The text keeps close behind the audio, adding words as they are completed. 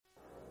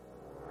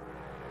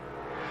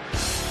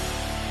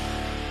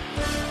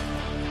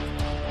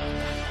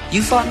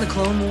You fought in the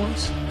Clone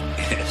Wars?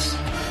 Yes.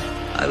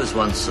 I was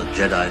once a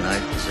Jedi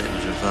Knight, the same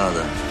as your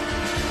father.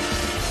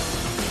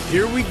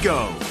 Here we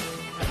go.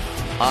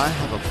 I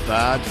have a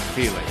bad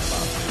feeling about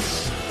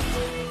this.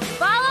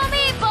 Follow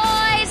me,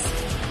 boys!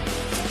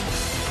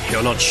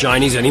 You're not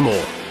shinies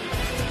anymore.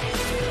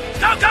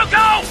 Go, go,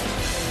 go!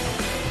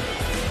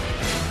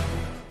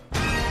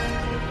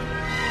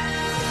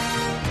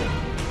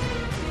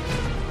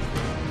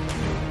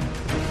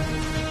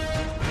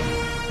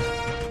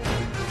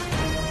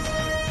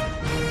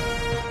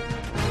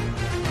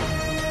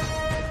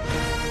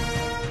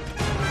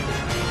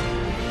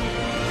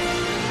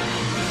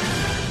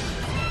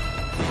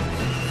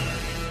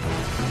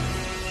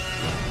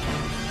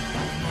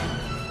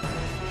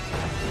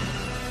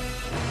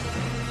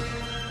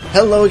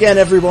 Hello again,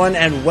 everyone,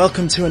 and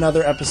welcome to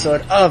another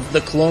episode of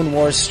The Clone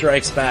Wars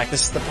Strikes Back.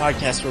 This is the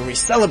podcast where we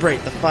celebrate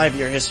the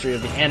 5-year history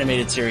of the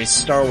animated series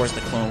Star Wars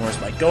The Clone Wars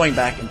by going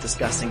back and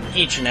discussing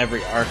each and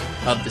every arc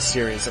of the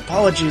series.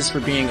 Apologies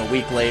for being a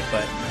week late,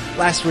 but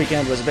last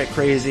weekend was a bit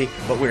crazy,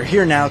 but we're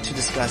here now to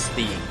discuss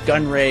the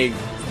Gunray,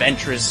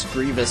 Ventress,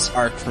 Grievous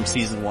arc from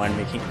Season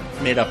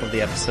 1, made up of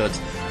the episodes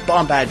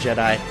Bombad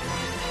Jedi,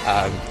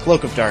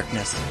 Cloak of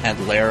Darkness,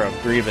 and Lair of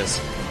Grievous.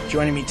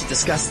 Joining me to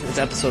discuss these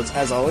episodes,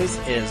 as always,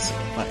 is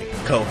my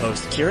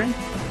co-host, Ciaran.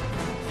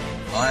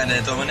 Hi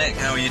there, Dominic.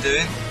 How are you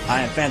doing?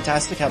 I am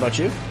fantastic. How about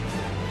you?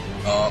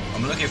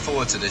 I'm looking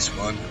forward to this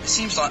one. It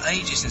seems like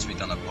ages since we've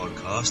done a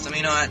podcast. I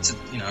mean, I had to,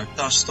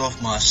 dust off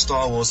my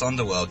Star Wars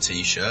Underworld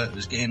t-shirt. It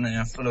was getting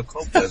full of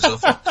cobwebs. I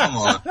thought, come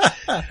on.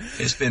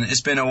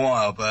 It's been a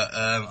while, but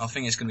I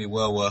think it's going to be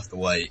well worth the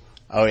wait.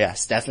 Oh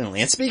yes, definitely.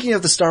 And speaking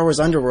of the Star Wars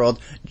Underworld,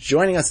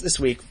 joining us this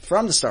week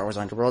from the Star Wars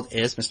Underworld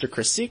is Mr.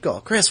 Chris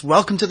Seekell. Chris,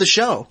 welcome to the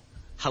show.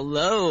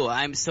 Hello,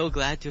 I'm so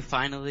glad to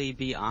finally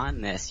be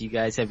on this. You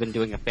guys have been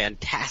doing a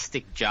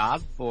fantastic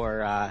job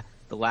for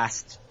the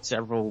last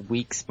several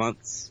weeks,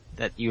 months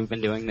that you've been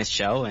doing this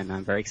show, and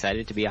I'm very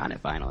excited to be on it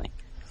finally.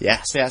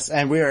 Yes,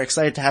 and we are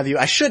excited to have you.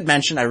 I should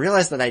mention, I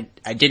realized that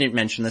I didn't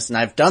mention this, and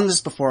I've done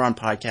this before on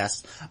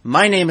podcasts.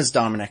 My name is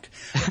Dominic.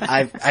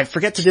 I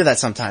forget to do that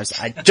sometimes.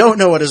 I don't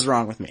know what is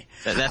wrong with me.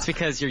 That's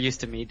because you're used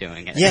to me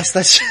doing it. Yes,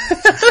 that's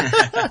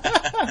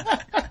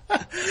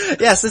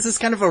yes, this is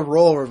kind of a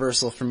role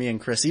reversal for me and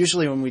Chris.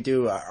 Usually when we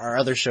do our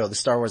other show, the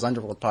Star Wars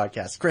Underworld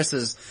podcast, Chris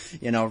is,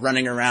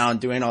 running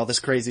around doing all this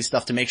crazy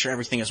stuff to make sure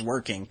everything is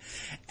working.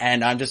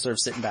 And I'm just sort of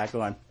sitting back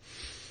going,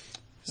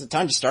 is it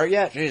time to start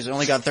yet? Jeez, we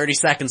only got 30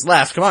 seconds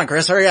left. Come on,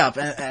 Chris, hurry up.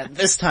 And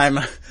this time,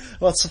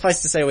 well,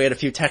 suffice to say we had a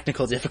few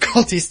technical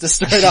difficulties to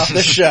start off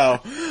the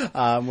show,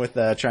 with,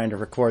 trying to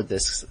record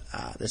this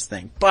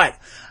thing. But,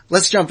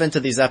 let's jump into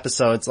these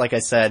episodes. Like I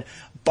said,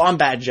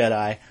 Bombad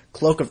Jedi,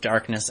 Cloak of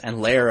Darkness,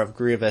 and Lair of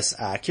Grievous.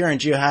 Ciaran,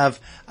 do you have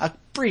a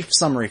brief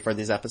summary for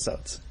these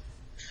episodes?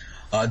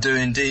 I do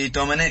indeed,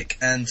 Dominic.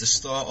 And to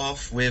start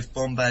off with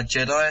Bombad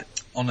Jedi,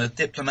 on a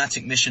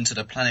diplomatic mission to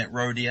the planet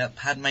Rhodia,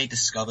 Padme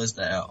discovers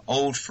that her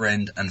old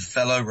friend and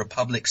fellow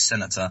Republic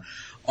Senator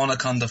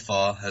Onaconda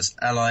Farr has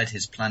allied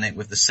his planet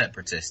with the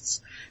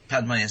Separatists.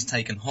 Padme has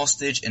taken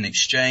hostage in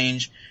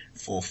exchange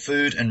for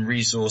food and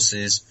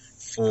resources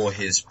for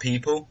his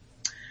people.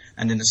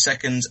 And in the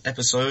second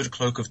episode,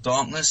 Cloak of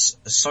Darkness,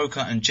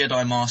 Ahsoka and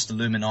Jedi Master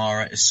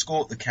Luminara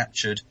escort the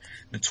captured,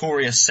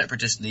 notorious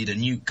Separatist leader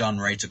Nute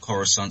Gunray to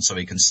Coruscant so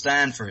he can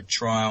stand for a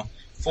trial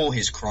for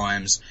his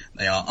crimes.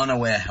 They are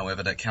unaware,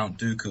 however, that Count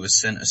Dooku has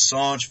sent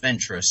Asajj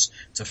Ventress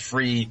to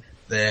free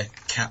their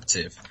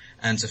captive.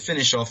 And to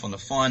finish off on the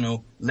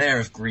final, Lair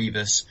of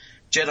Grievous,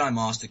 Jedi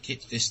Master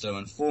Kit Fisto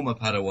and former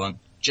Padawan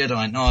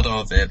Jedi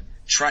Nahdar Vebb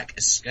track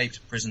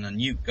escaped prisoner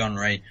Nute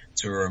Gunray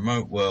to a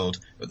remote world,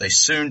 but they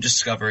soon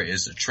discover it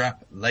is a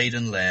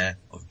trap-laden lair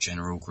of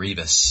General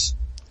Grievous.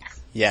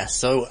 Yeah,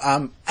 so,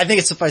 I think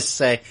it's suffice to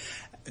say,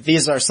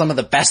 these are some of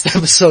the best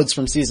episodes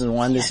from Season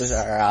 1. Yes. These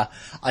are,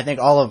 I think,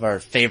 all of our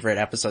favorite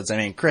episodes. I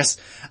mean, Chris,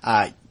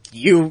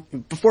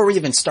 before we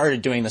even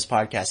started doing this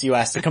podcast, you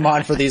asked to come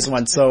on for these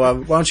ones, so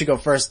why don't you go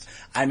first?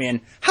 I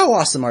mean, how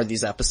awesome are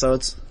these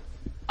episodes?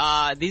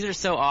 These are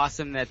so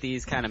awesome that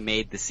these kind of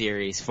made the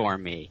series for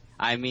me.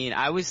 I mean,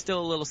 I was still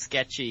a little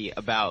sketchy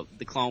about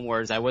the Clone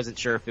Wars. I wasn't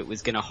sure if it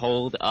was going to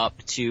hold up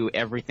to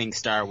everything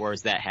Star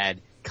Wars that had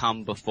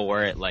come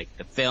before it, like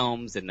the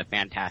films and the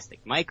Fantastic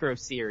Micro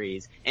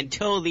series,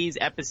 until these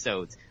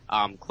episodes.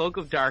 Cloak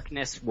of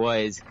Darkness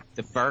was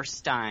the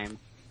first time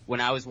when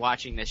I was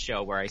watching this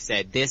show where I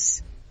said,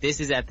 this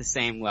is at the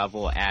same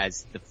level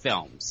as the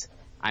films.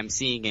 I'm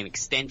seeing an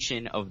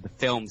extension of the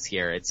films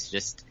here. It's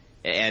just,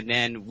 and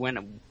then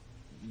when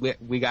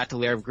we got to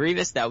Lair of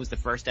Grievous, that was the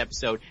first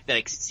episode that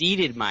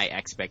exceeded my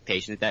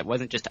expectations. That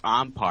wasn't just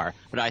on par,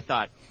 but I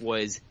thought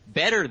was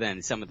better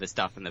than some of the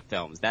stuff in the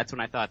films. That's when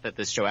I thought that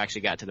this show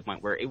actually got to the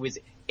point where it was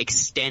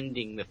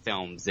extending the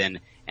films and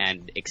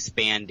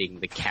expanding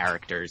the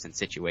characters and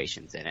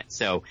situations in it.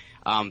 So,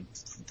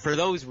 for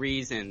those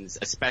reasons,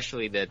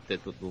 especially the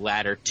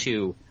latter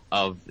two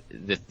of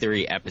the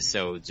 3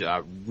 episodes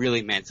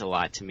really meant a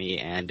lot to me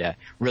and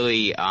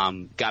really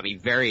got me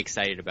very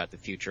excited about the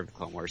future of the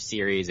Clone Wars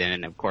series,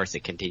 and of course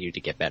it continued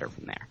to get better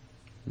from there.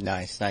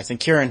 Nice. And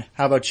Ciaran,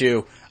 how about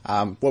you?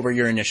 What were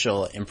your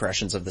initial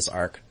impressions of this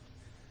arc?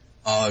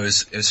 Oh, it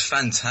was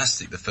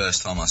fantastic the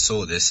first time I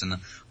saw this, and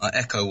I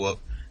echo what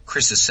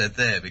Chris has said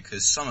there,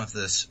 because some of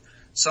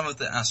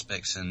the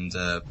aspects and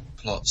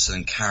plots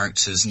and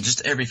characters and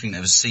just everything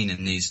that was seen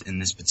in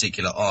this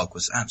particular arc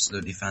was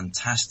absolutely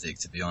fantastic.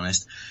 To be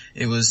honest,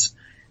 it was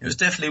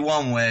definitely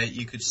one where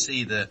you could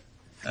see that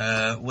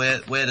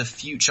where the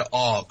future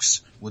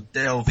arcs would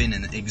delve in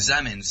and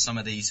examine some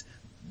of these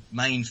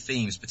main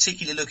themes,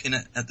 particularly looking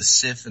at the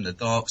Sith and the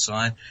dark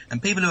side.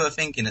 And people who are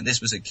thinking that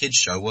this was a kids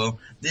show, well,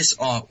 this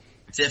arc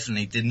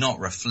definitely did not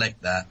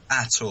reflect that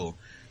at all.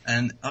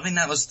 And I think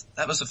that was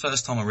the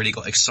first time I really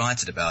got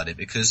excited about it,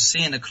 because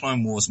seeing the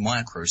Clone Wars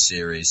micro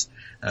series,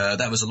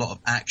 that was a lot of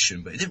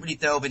action, but it didn't really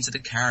delve into the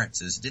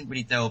characters. It didn't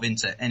really delve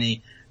into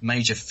any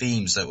major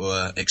themes that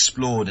were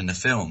explored in the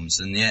films.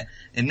 And yet,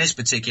 in this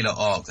particular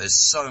arc, there's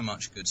so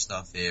much good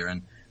stuff here,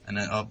 and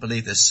I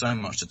believe there's so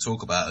much to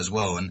talk about as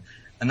well.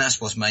 And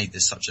that's what's made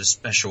this such a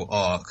special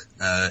arc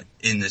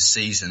in this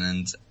season,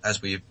 and as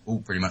we've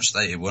all pretty much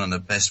stated, one of the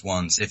best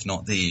ones, if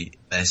not the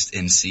best,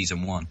 in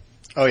season 1.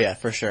 Oh yeah,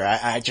 for sure.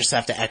 I just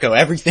have to echo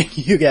everything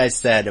you guys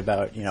said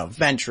about,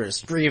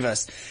 Ventress,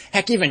 Grievous,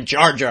 heck, even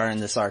Jar Jar in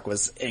this arc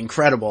was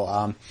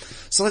incredible.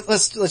 So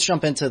let's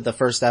jump into the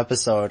first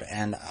episode,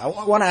 and I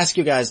want to ask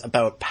you guys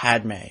about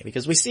Padme,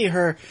 because we see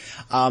her,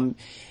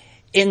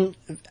 in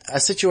a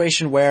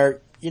situation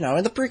where,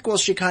 in the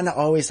prequels she kind of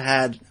always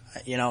had,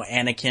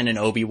 Anakin and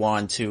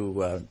Obi-Wan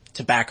to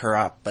back her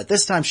up, but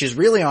this time she's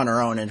really on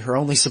her own, and her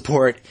only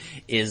support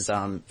is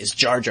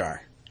Jar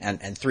Jar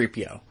and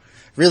 3PO.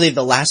 Really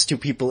the last two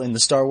people in the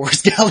Star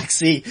Wars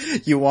galaxy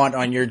you want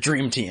on your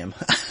dream team.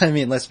 I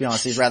mean, let's be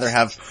honest, you'd rather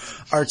have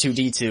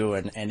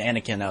R2-D2 and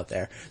Anakin out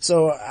there.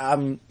 So,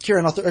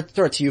 Ciaran, I'll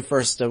throw it to you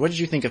first. What did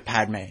you think of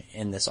Padme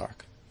in this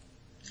arc?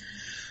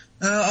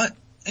 I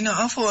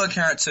thought her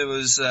character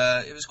was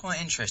quite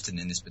interesting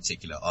in this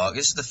particular arc.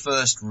 This is the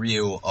first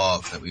real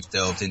arc that we've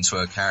delved into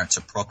her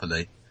character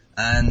properly,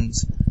 and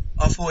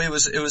I thought it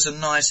was a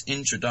nice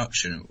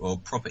introduction, or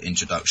proper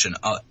introduction,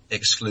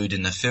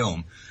 excluding the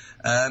film.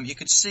 You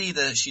could see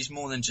that she's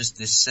more than just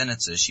this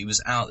senator. She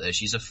was out there.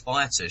 She's a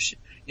fighter.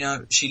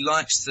 She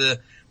likes to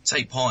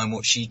take part in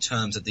what she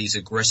terms as these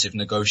aggressive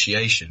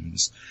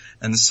negotiations.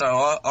 And so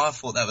I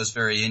thought that was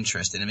very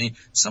interesting. I mean,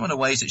 some of the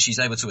ways that she's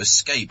able to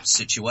escape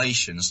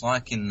situations,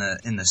 like in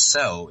the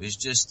cell, is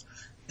just,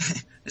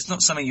 it's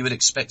not something you would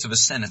expect of a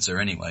senator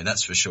anyway,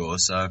 that's for sure.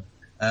 So,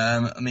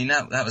 I mean,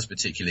 that was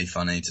particularly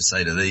funny, to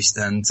say the least.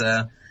 And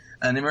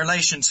in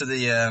relation to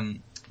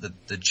the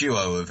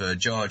duo of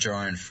Jar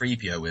Jar and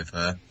 3PO with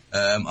her,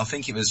 I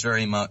think it was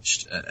very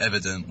much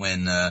evident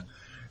when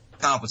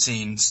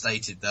Palpatine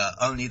stated that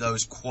only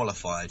those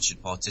qualified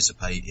should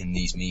participate in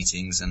these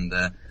meetings, and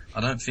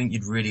I don't think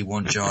you'd really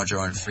want Jar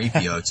Jar and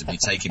 3PO to be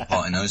taking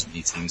part in those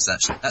meetings.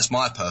 That's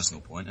my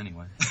personal point,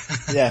 anyway.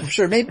 Yeah, for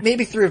sure.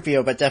 Maybe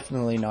 3PO, but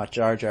definitely not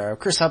Jar Jar.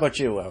 Chris, how about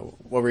you?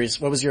 What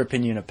was your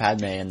opinion of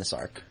Padme in this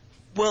arc?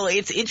 Well,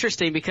 it's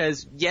interesting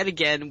because yet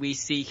again we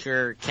see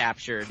her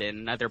captured, and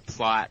another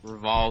plot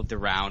revolved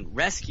around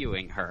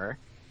rescuing her.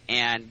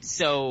 And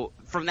so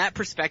from that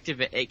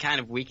perspective, it kind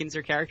of weakens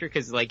her character,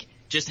 because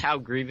just how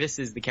Grievous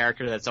is the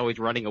character that's always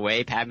running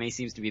away, Padme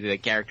seems to be the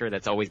character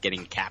that's always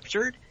getting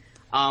captured.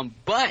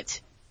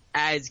 But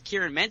as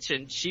Ciaran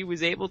mentioned, she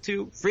was able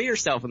to free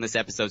herself in this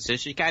episode, so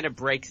she kind of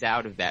breaks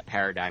out of that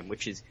paradigm,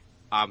 which is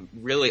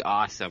really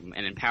awesome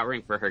and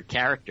empowering for her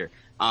character.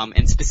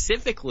 And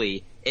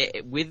specifically,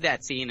 with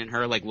that scene and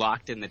her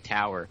locked in the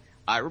tower,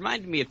 it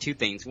reminded me of two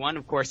things. One,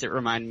 of course, it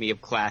reminded me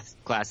of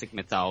classic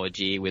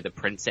mythology with a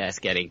princess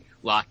getting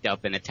locked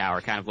up in a tower,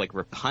 kind of like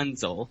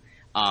Rapunzel,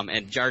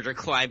 and Jar Jar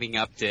climbing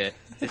up to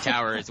the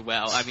tower as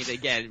well. I mean,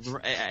 again,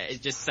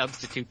 just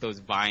substitute those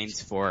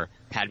vines for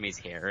Padme's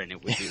hair and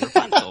it would be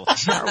Rapunzel,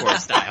 Star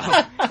Wars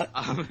style.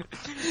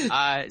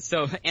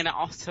 And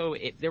also,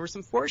 there was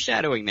some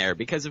foreshadowing there,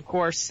 because of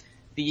course,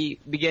 the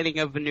beginning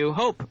of A New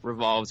Hope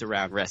revolves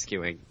around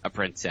rescuing a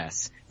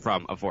princess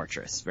from a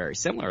fortress, very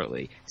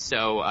similarly.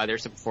 So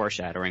there's some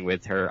foreshadowing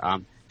with her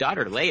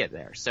daughter Leia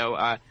there. So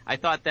I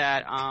thought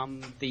that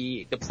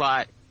the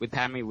plot with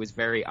Padme was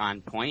very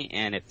on point,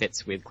 and it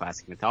fits with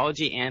classic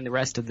mythology and the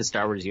rest of the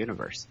Star Wars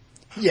universe.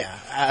 Yeah,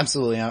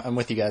 absolutely. I'm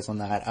with you guys on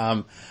that.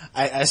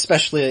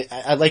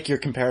 I like your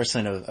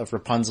comparison of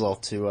Rapunzel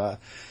to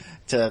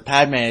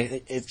Padme.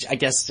 I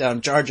guess Jar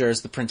Jar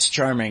is the Prince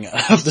Charming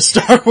of the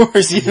Star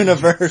Wars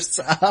universe.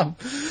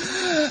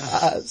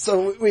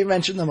 So we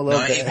mentioned them a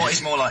little bit.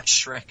 He's more like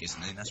Shrek,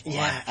 isn't he? That's what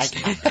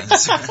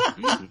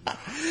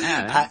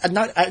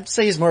I'd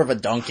say he's more of a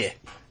donkey.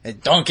 A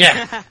donkey!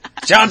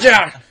 Jar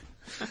Jar!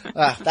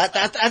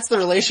 That's the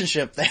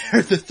relationship there,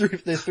 the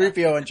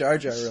 3PO and Jar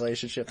Jar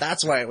relationship.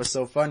 That's why it was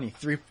so funny.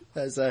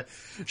 As a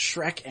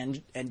Shrek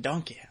and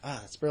Donkey.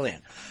 That's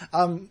brilliant.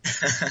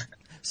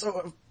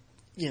 So,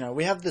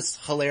 we have this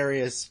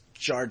hilarious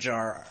Jar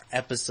Jar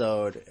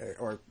episode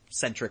or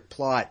centric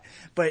plot,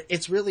 but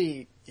it's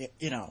really,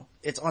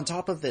 it's on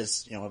top of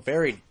this, a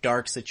very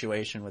dark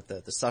situation with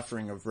the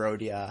suffering of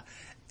Rhodia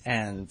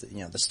and,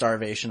 the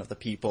starvation of the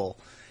people.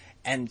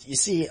 And you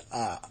see,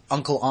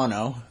 Uncle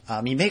Anno,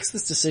 he makes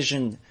this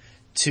decision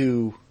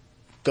to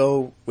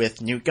go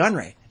with Nute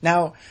Gunray.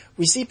 Now,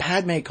 we see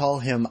Padme call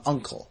him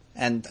uncle.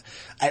 And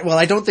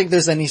I don't think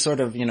there's any sort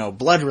of,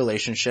 blood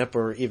relationship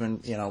or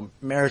even,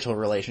 marital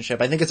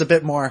relationship. I think it's a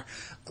bit more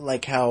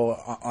like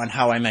how, on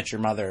How I Met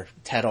Your Mother,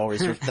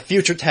 the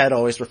future Ted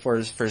always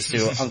refers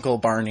to Uncle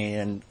Barney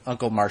and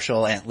Uncle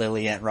Marshall, Aunt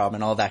Lily, Aunt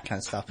Robin, all that kind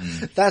of stuff.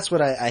 That's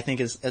what I think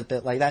is a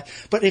bit like that.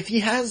 But if he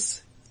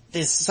has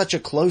such a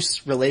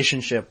close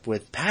relationship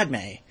with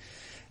Padme,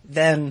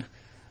 then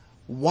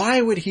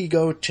why would he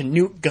go to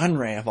Nute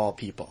Gunray of all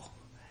people?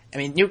 I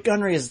mean, Nute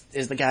Gunray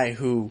is the guy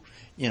who,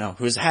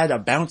 who's had a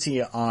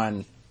bounty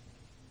on,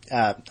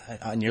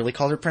 I nearly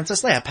called her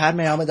Princess Leia,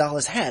 Padme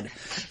Amidala's head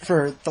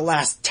for the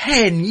last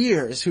 10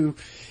 years, who,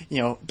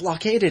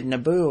 blockaded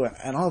Naboo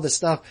and all this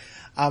stuff.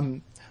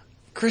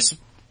 Chris,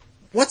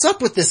 what's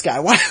up with this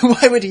guy? Why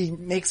would he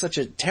make such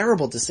a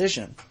terrible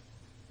decision?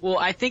 Well,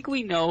 I think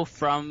we know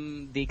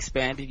from the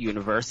expanded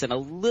universe and a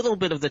little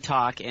bit of the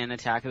talk in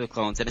Attack of the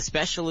Clones, and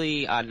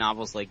especially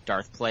novels like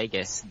Darth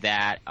Plagueis,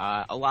 that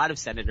a lot of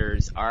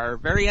senators are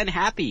very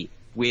unhappy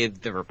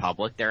with the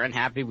Republic. They're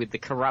unhappy with the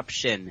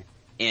corruption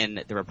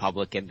in the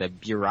Republic and the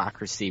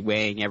bureaucracy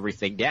weighing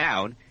everything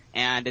down.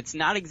 And it's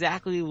not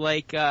exactly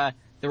like the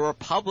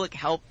Republic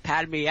helped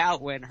Padme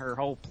out when her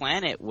whole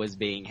planet was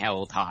being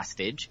held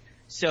hostage.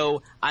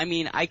 So, I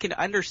mean, I can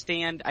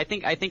understand. I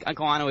think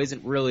Uncle Anno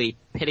isn't really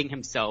pitting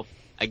himself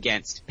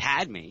against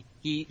Padme.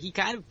 He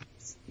kind of,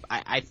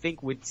 I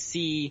think, would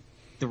see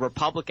the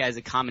Republic as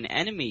a common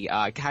enemy,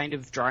 kind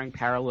of drawing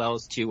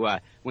parallels to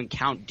when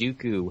Count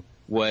Dooku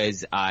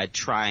was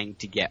trying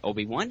to get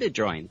Obi-Wan to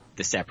join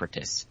the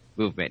Separatist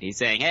movement. He's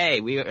saying,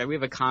 hey, we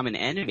have a common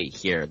enemy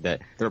here. The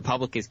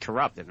Republic is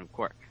corrupt, and of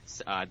course,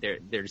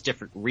 there's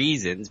different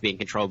reasons, being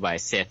controlled by a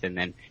Sith and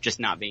then just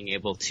not being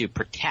able to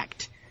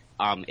protect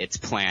its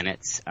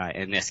planets,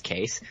 in this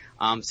case.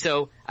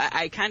 So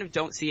I kind of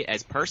don't see it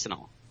as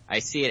personal. I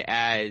see it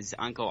as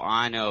Uncle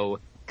Anno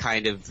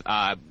kind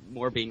of,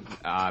 more being,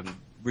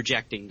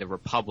 rejecting the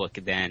Republic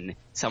than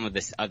some of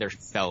the other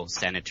fellow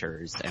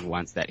senators and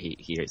ones that he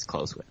is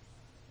close with.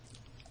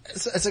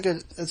 It's a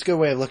good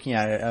way of looking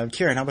at it.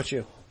 Ciaran, how about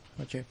you?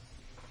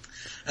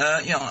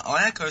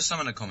 I echo some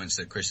of the comments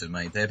that Chris had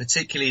made there,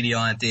 particularly the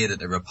idea that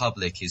the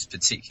Republic is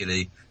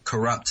particularly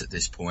corrupt at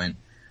this point.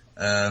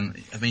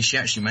 She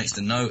actually makes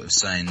the note of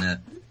saying that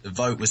the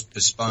vote was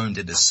postponed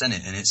in the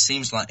Senate, and it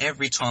seems like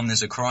every time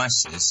there's a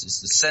crisis,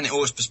 it's the Senate,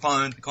 it's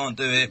postponed, we can't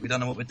do it, we don't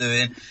know what we're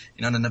doing.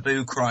 The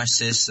Naboo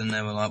crisis, and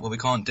they were like, well, we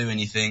can't do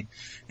anything.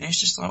 And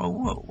it's just like,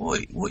 well,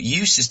 what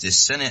use is this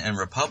Senate and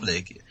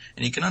Republic?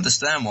 And you can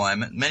understand why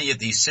many of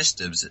these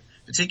systems,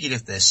 particularly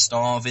if they're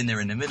starving,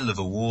 they're in the middle of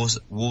a war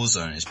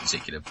zone at this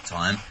particular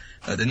time,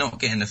 they're not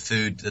getting the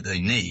food that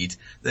they need,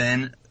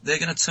 then they're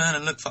going to turn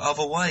and look for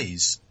other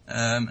ways.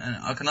 And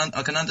I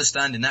can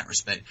understand in that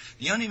respect.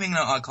 The only thing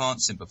that I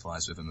can't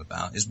sympathise with him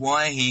about is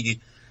why he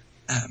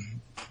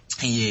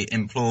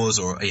implores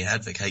or he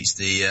advocates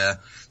the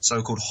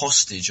so-called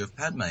hostage of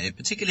Padme.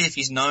 Particularly if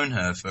he's known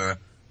her for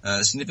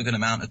a significant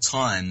amount of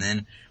time,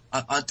 then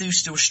I do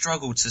still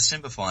struggle to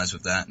sympathise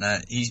with that.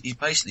 That he's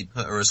basically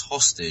put her as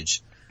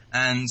hostage,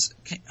 and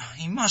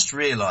he must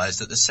realise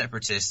that the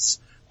Separatists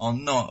are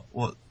not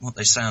what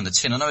they say on the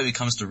tin. I know he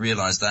comes to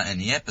realise that in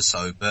the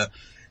episode, but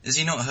has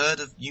he not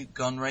heard of Nute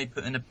Gunray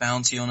putting a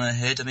bounty on her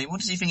head? I mean, what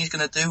does he think he's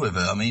going to do with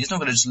her? I mean, he's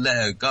not going to just let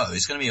her go.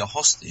 It's going to be a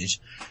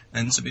hostage,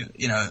 and to be,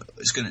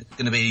 it's going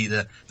to be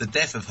the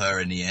death of her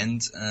in the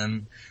end.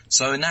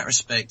 So in that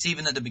respect,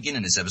 even at the beginning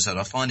of this episode,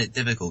 I find it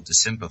difficult to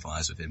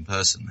sympathise with him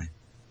personally.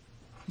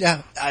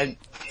 Yeah, I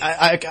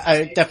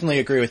definitely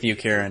agree with you,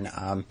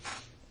 Ciaran.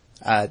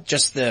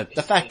 Just the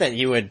fact that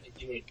you would,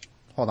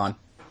 hold on,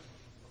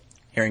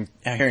 hearing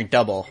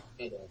double.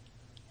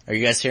 Are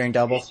you guys hearing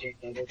double?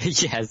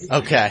 Yes.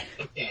 Okay.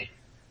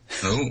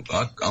 Oh,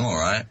 I'm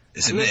alright.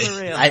 Is it me?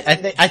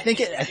 I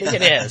think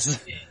it is. Is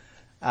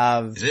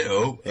it?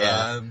 Oh,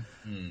 yeah.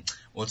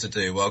 What to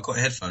do? Well, I've got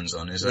headphones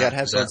on. You got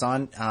headphones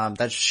on.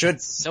 That should.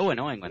 It's so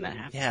annoying when that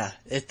happens. Yeah.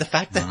 The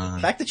fact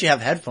that you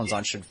have headphones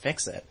on should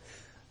fix it.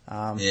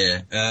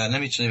 Yeah. Let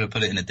me see if I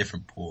put it in a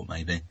different port,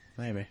 maybe.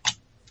 Maybe.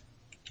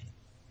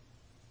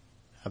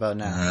 How about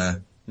now?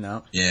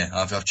 No? Yeah,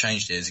 I've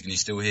changed it. Can you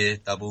still hear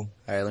double?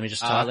 Alright, let me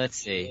just talk. Let's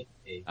see.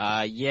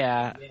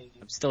 Yeah,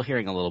 I'm still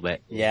hearing a little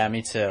bit. Yeah,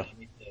 me too.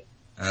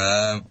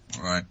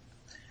 Right.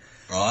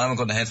 Well, I haven't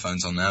got the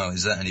headphones on now.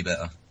 Is that any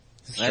better?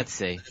 Let's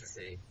see.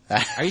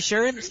 Are you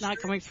sure it's not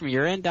coming from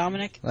your end,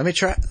 Dominic? Let me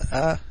try,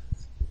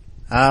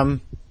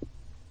 Well,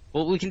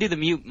 we can do the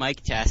mute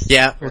mic test.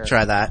 Yeah, we'll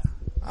try that.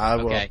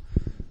 Okay.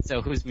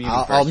 So who's muted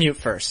first? I'll mute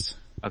first.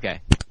 Okay.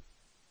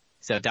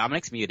 So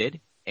Dominic's muted,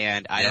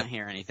 and I don't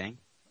hear anything.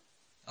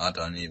 I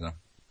don't either.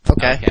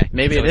 Okay.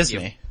 Maybe so it is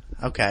me.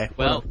 Okay.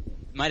 Well,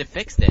 might have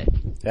fixed it.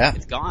 Yeah.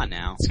 It's gone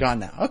now. It's gone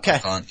now. Okay.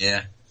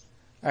 Yeah.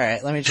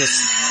 Alright, let me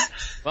just...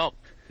 Well,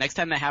 next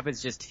time that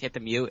happens, just hit the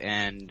mute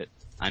and,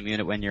 unmute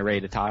it when you're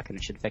ready to talk, and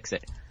it should fix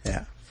it.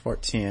 Yeah,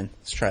 14.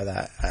 Let's try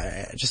that.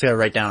 I just gotta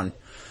write down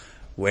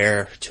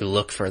where to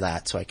look for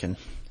that so I can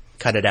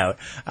cut it out.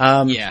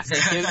 Yeah.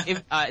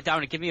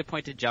 Dominic, give me a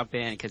point to jump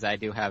in, because I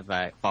do have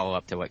a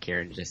follow-up to what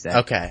Ciaran just said.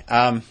 Okay.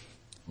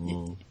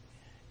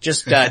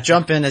 Just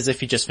jump in as if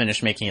he just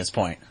finished making his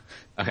point.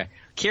 Okay.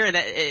 Ciaran,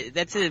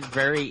 that's a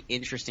very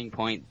interesting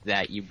point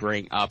that you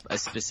bring up,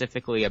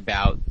 specifically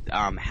about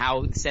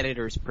how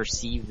senators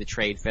perceive the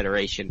Trade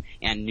Federation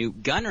and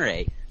Nute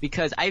Gunray,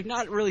 because I've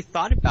not really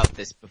thought about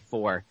this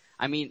before.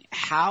 I mean,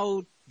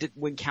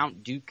 when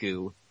Count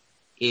Dooku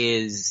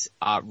is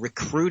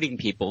recruiting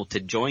people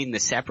to join the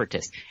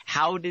Separatists,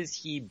 how does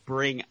he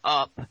bring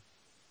up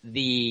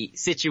the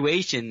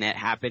situation that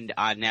happened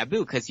on Naboo?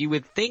 Because you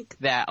would think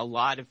that a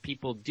lot of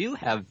people do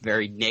have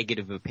very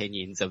negative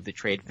opinions of the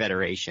Trade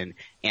Federation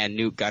and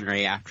Nute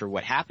Gunray after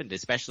what happened,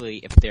 especially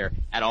if they're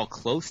at all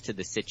close to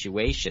the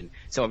situation.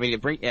 So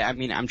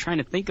I'm trying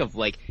to think of,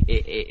 like,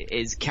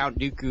 is Count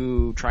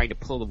Dooku trying to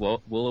pull the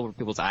wool over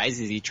people's eyes?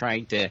 Is he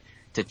trying to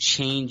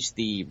change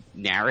the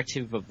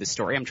narrative of the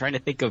story? I'm trying to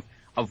think of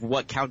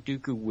what Count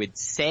Dooku would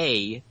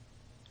say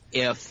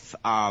if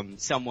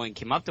someone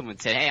came up to him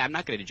and said, hey, I'm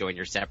not going to join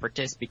your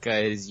Separatists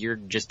because you're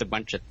just a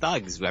bunch of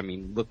thugs. I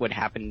mean, look what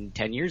happened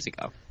 10 years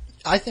ago.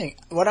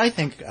 What I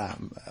think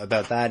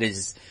about that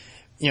is,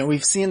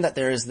 we've seen that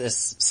there is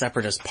this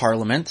Separatist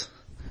parliament,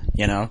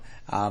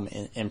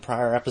 in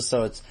prior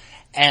episodes.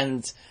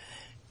 And,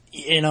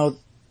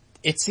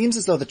 it seems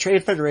as though the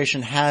Trade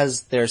Federation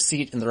has their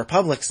seat in the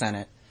Republic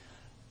Senate,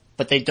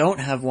 but they don't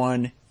have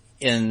one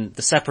in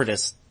the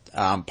Separatist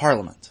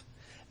parliament.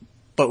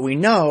 But we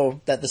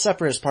know that the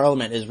Separatist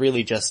Parliament is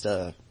really just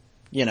a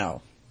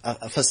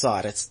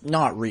facade. It's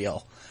not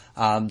real.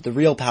 The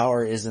real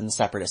power is in the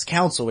Separatist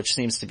Council, which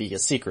seems to be a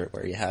secret,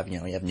 where you have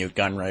Nute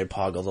Gunray,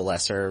 Poggle the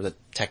Lesser, the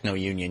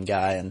Techno-Union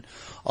guy, and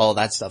all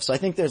that stuff. So I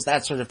think there's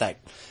that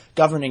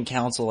governing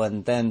council,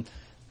 and then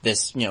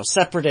this,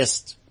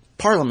 Separatist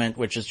Parliament,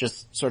 which is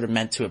just sort of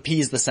meant to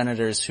appease the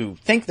senators who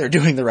think they're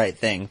doing the right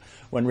thing,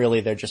 when really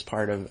they're just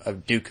part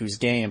of Dooku's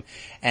game.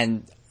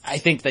 And I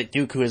think that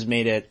Dooku has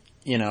made it,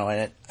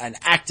 an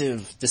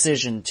active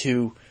decision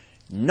to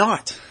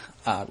not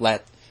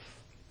let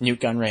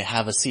Nute Gunray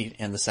have a seat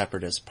in the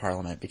Separatist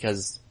Parliament,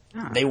 because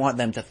they want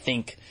them to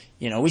think,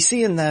 we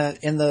see in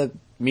the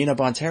Mina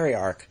Bonteri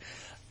arc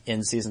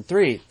in season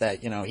 3 that,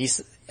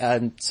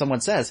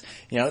 someone says,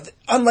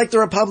 unlike the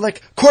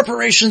Republic,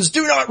 corporations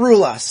do not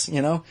rule us,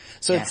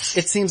 So yes.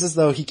 It seems as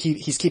though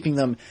he's keeping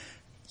them.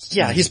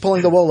 Yeah, he's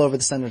pulling the wool over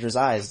the senators'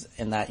 eyes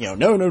in that, no,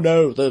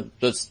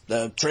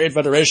 the Trade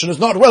Federation is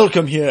not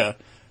welcome here.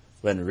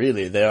 When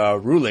really they are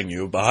ruling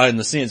you behind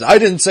the scenes. I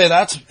didn't say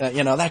that,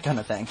 that kind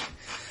of thing.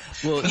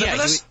 Well,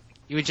 yeah,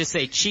 you would just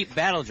say cheap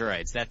battle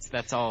droids.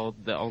 That's all,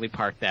 the only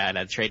part that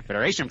a Trade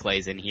Federation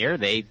plays in here.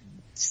 They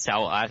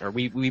sell us, or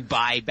we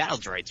buy battle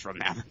droids from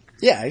them.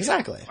 Yeah,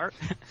 exactly.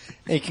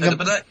 You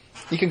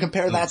can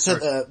compare that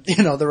to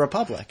the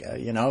Republic.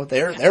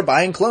 They're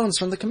buying clones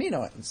from the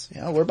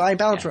Kaminoans. We're buying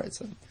battle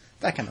droids.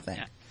 That kind of thing.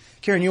 Yeah.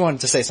 Ciaran, you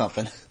wanted to say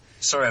something.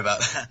 Sorry about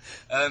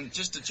that.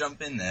 Just to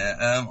jump in there,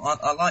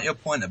 I like your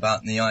point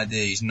about the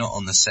idea he's not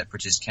on the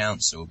Separatist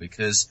Council,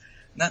 because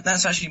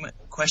that's actually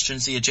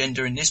questions the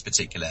agenda in this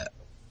particular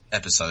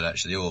episode,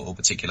 actually, or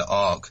particular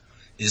arc.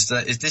 Is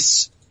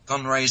this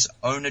Gunray's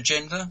own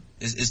agenda?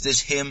 Is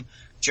this him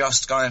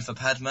just going for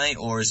Padme,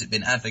 or has it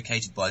been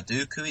advocated by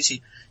Dooku? Is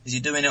he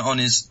doing it on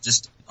his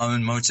just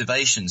own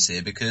motivations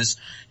here? Because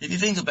if you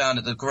think about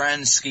it, the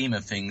grand scheme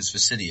of things for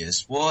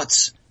Sidious,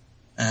 what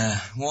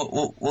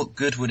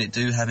good would it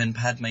do having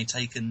Padme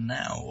taken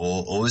now?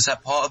 Or is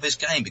that part of his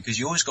game? Because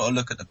you always got to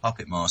look at the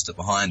puppet master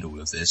behind all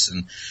of this,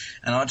 and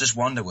I just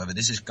wonder whether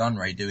this is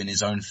Gunray doing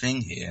his own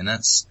thing here, and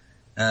that's,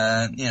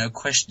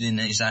 questioning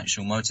his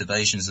actual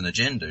motivations and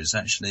agenda is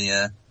actually,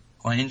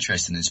 quite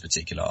interesting in this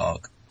particular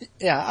arc.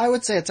 Yeah, I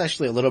would say it's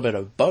actually a little bit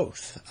of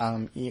both.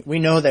 We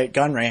know that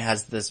Gunray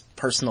has this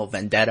personal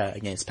vendetta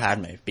against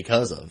Padme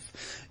because of,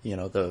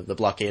 the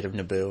blockade of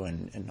Naboo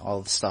and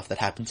all the stuff that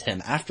happened to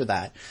him after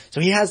that.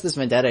 So he has this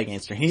vendetta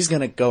against her. He's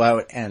gonna go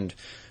out and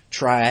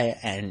try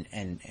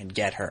and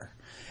get her.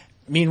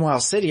 Meanwhile,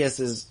 Sidious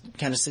is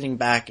kind of sitting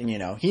back and,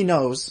 he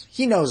knows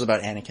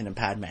about Anakin and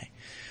Padme.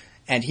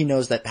 And he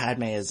knows that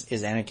Padme is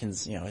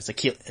Anakin's,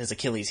 his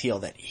Achilles heel,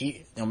 that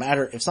no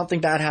matter if something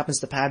bad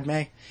happens to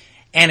Padme,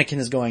 Anakin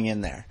is going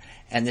in there.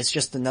 And it's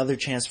just another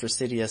chance for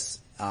Sidious,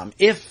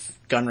 if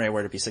Gunray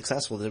were to be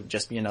successful, there would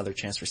just be another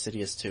chance for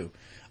Sidious to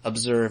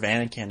observe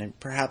Anakin and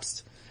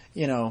perhaps,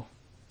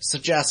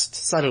 suggest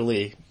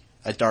subtly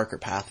a darker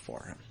path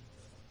for him.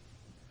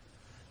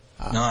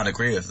 No, I'd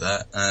agree with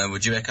that.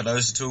 Would you echo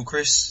those at all,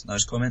 Chris?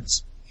 Those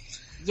comments?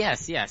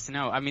 Yes.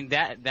 No, I mean,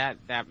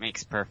 that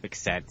makes perfect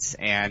sense.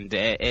 And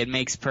it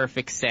makes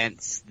perfect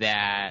sense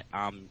that,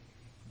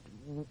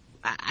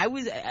 I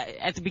was,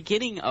 at the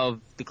beginning of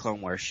the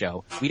Clone Wars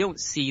show, we don't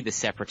see the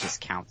Separatist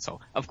Council.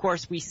 Of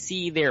course, we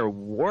see their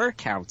War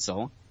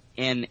Council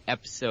in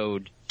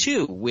episode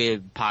too,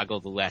 with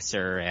Poggle the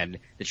Lesser and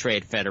the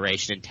Trade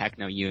Federation and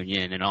Techno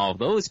Union and all of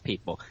those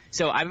people.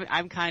 So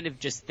I'm kind of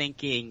just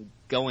thinking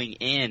going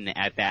in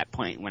at that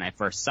point when I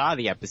first saw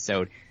the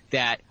episode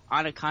that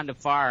Anaconda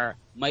Farr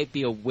might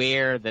be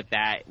aware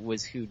that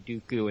was who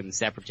Dooku and the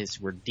Separatists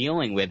were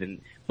dealing with,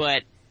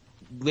 but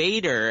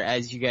later,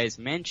 as you guys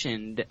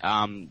mentioned,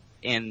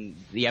 in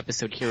the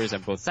episode Heroes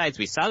on Both Sides,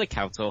 we saw the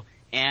Council,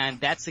 and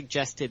that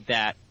suggested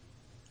that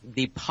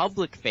the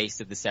public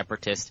face of the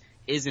Separatists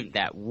isn't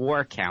that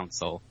War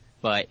Council,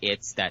 but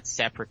it's that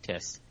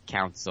Separatist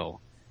Council.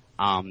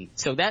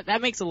 So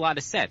that makes a lot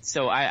of sense.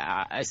 So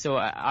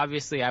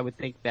obviously I would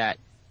think that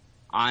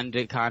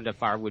Anaconda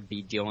Farr would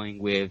be dealing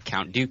with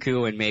Count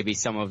Dooku and maybe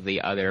some of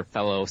the other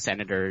fellow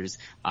senators,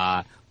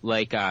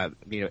 like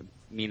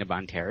Mina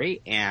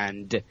Bonteri,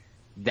 and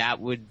that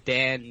would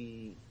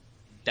then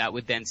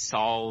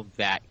solve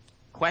that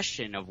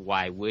question of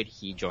why would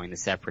he join the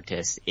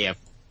Separatists if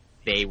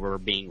they were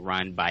being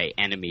run by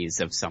enemies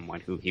of someone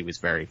who he was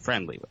very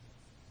friendly with.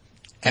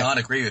 Yeah, I'd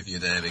agree with you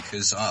there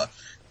because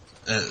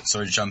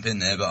sorry to jump in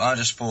there, but I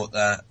just thought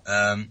that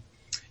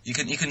you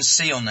can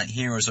see on that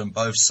Heroes on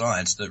Both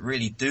Sides that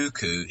really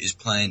Dooku is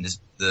playing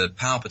the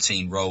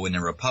Palpatine role in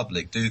the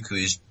Republic. Dooku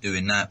is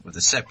doing that with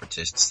the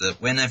Separatists,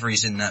 that whenever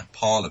he's in that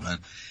parliament,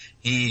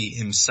 he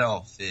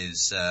himself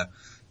is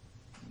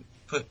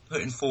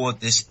putting forward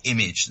this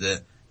image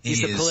that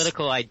he's a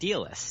political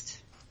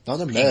idealist. Not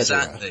a murderer.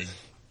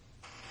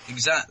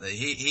 Exactly.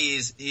 He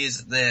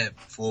is there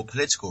for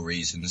political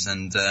reasons,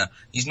 and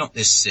he's not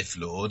this Sith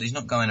Lord. He's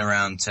not going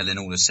around telling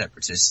all the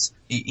Separatists.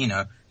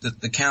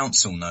 The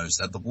Council knows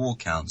that, the War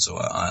Council.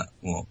 I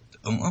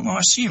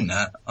assume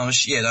that. I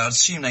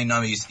assume they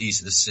know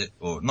he's a Sith,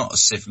 or not a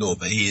Sith Lord,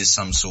 but he is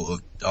some sort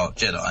of Dark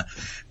Jedi.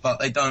 But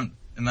they don't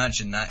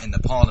imagine that in the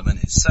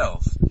Parliament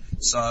itself.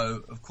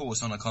 So, of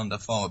course, Anaconda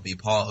Farr would be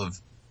part of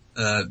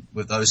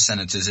with those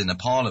senators in the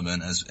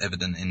Parliament, as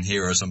evident in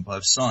Heroes on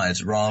Both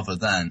Sides, rather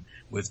than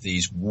with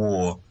these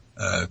war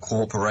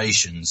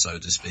corporations, so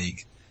to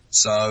speak.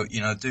 So,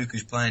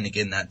 Dooku's playing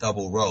again that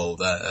double role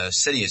that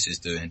Sidious is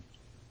doing.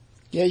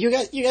 Yeah, you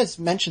guys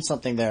mentioned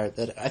something there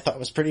that I thought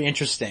was pretty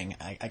interesting,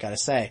 I gotta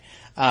say.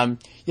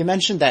 You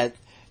mentioned that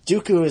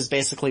Dooku is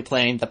basically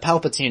playing the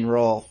Palpatine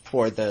role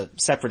for the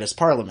Separatist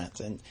Parliament,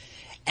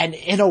 and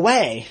in a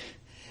way,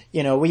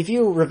 we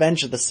view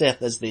Revenge of the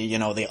Sith as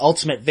the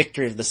ultimate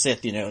victory of the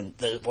Sith,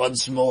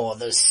 once more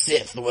the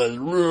Sith will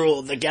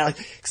rule the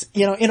galaxy.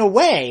 In a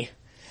way,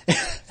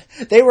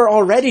 they were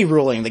already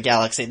ruling the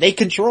galaxy. They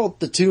controlled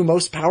the two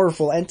most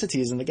powerful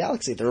entities in the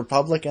galaxy, the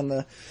Republic and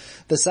the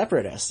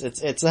Separatists.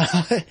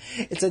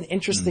 It's an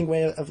interesting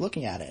way of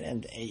looking at it,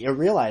 and you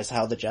realize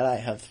how the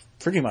Jedi have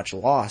pretty much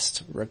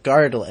lost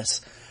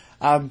regardless.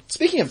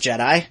 Speaking of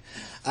Jedi,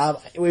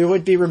 we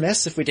would be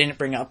remiss if we didn't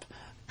bring up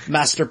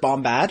Master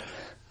Bombad.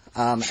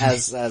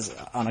 As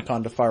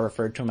Anaconda Farr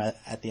referred to him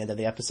at the end of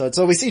the episode.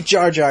 So we see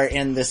Jar Jar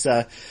in this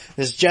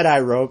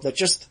Jedi robe that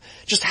just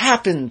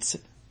happened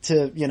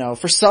to,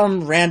 for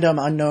some random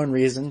unknown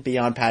reason be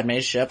on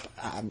Padme's ship.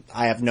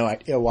 I have no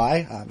idea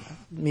why.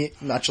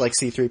 Much like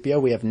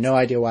C-3PO, we have no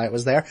idea why it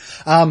was there.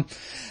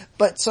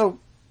 But so,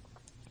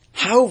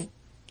 how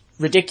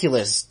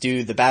ridiculous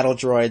do the battle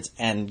droids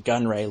and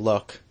Gunray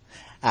look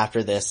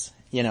after this,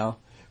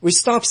 We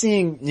stopped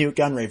seeing Nute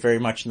Gunray very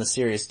much in the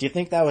series. Do you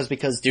think that was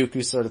because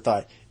Dooku sort of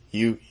thought,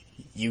 you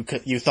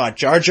thought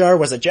Jar Jar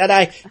was a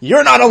Jedi?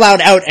 You're not allowed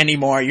out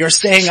anymore. You're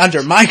staying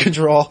under my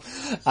control.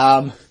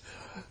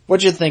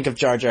 What'd you think of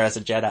Jar Jar as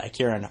a Jedi?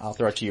 Ciaran, I'll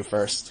throw it to you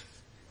first.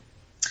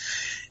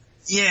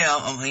 Yeah,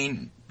 I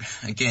mean,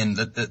 again,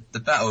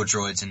 the battle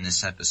droids in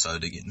this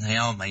episode, again, they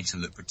are made to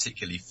look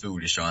particularly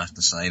foolish, I have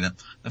to say.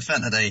 The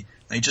fact that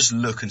they just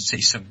look and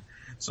see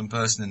some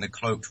person in the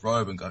cloaked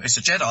robe and go, it's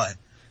a Jedi.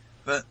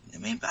 But,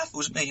 it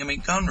baffles me.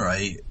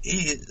 Gunray,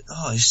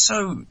 he's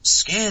so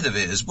scared of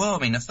it as well.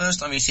 The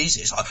first time he sees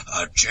it, it's like,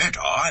 a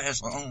Jedi?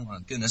 It's like, oh my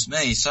goodness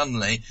me,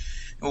 suddenly,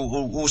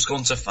 all's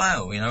gone to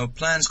fail,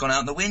 plan's gone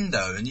out the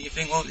window, and you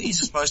think, well,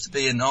 these are supposed to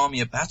be an army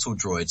of battle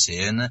droids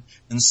here,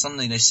 and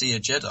suddenly they see a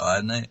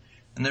Jedi,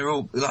 and they're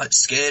all, like,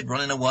 scared,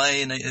 running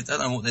away, and they don't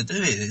know what they're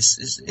doing.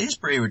 It's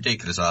pretty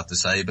ridiculous, I have to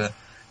say, but,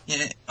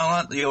 yeah,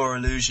 I like your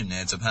allusion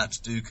there to perhaps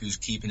Dooku's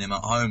keeping him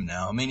at home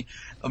now.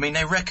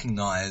 They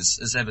recognise,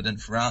 as evident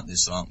throughout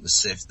this arc, the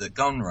Sith, that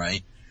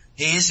Gunray,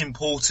 he is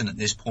important at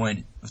this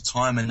point of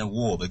time in the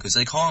war because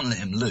they can't let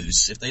him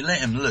loose. If they let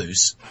him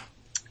loose,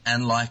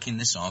 and like in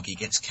this arc, he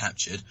gets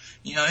captured,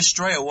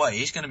 straight away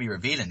he's going to be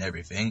revealing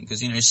everything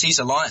because, he sees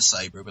a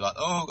lightsaber, he'll be like,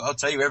 oh, I'll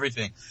tell you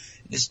everything.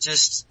 It's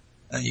just,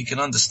 you can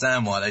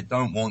understand why they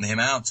don't want him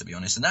out, to be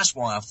honest. And that's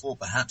why I thought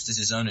perhaps this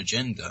is his own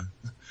agenda.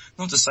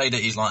 Not to say that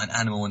he's like an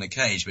animal in a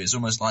cage, but it's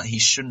almost like he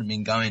shouldn't have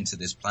been going to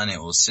this planet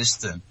or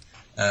system.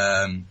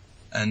 And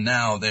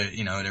now they're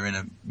in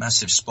a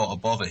massive spot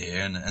of bother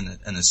here,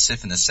 and the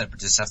Sith and the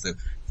Separatists have to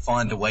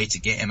find a way to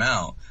get him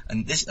out.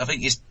 And this, I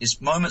think,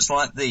 it's moments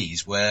like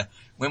these where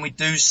when we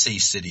do see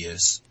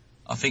Sidious,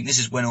 I think this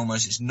is when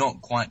almost it's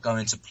not quite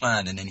going to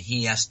plan, and then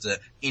he has to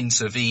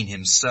intervene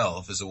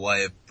himself as a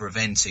way of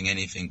preventing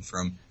anything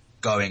from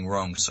going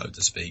wrong, so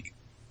to speak.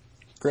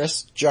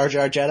 Chris, Jar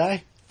Jar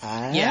Jedi?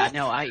 Yeah,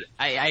 no, I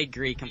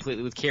agree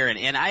completely with Ciaran.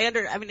 And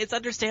I mean, it's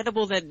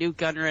understandable that Nute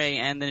Gunray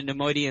and the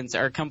Neimoidians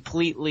are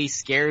completely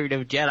scared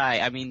of Jedi.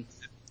 I mean,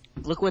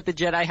 look what the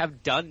Jedi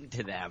have done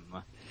to them.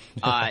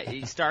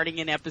 Starting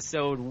in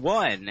episode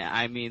 1,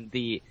 I mean,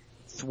 the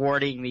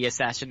thwarting the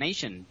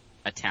assassination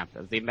attempt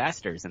of the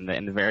ambassadors in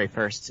the very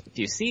first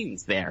few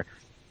scenes there.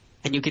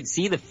 And you can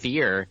see the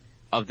fear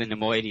of the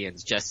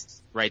Neimoidians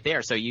just right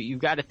there. So you've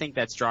got to think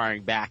that's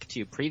drawing back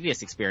to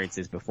previous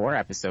experiences before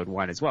episode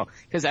 1 as well.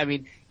 Because, I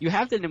mean, you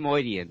have the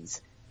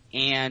Neimoidians,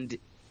 and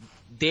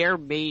their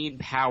main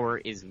power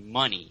is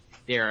money.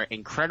 They are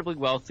incredibly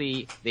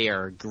wealthy, they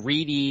are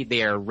greedy,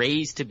 they are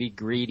raised to be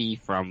greedy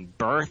from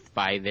birth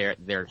by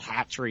their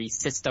hatchery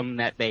system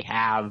that they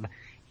have,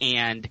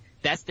 and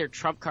that's their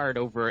trump card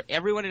over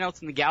everyone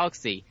else in the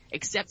galaxy,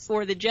 except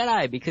for the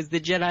Jedi, because the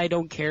Jedi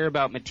don't care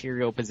about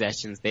material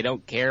possessions, they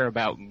don't care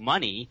about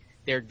money,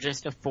 they're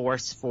just a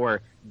force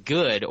for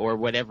good or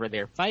whatever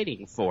they're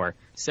fighting for.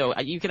 So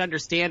you can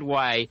understand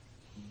why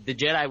the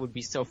Jedi would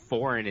be so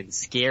foreign and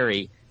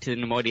scary to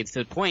the Neimoidians, to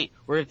the point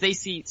where if they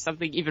see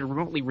something even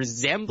remotely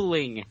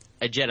resembling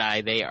a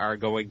Jedi, they are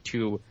going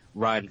to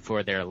run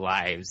for their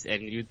lives.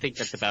 And you'd think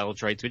that the battle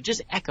droids would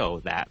just echo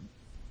that.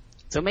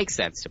 So it makes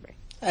sense to me.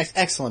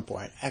 Excellent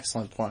point.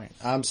 Excellent point.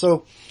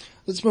 So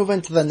let's move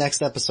into the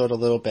next episode a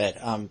little bit.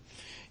 You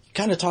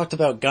kind of talked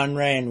about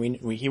Gunray,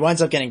 and he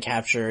winds up getting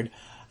captured.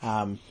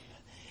 And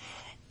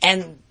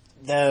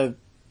the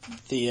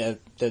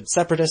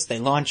Separatists, they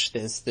launch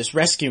this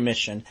rescue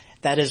mission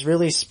that is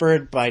really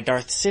spurred by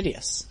Darth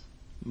Sidious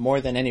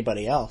more than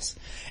anybody else.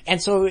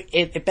 And so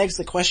it begs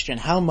the question,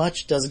 how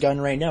much does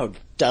Gunray know?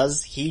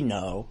 Does he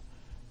know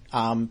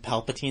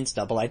Palpatine's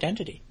double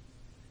identity?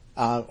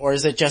 Or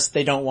is it just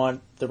they don't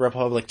want the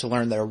Republic to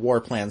learn their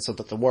war plans so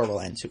that the war will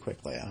end too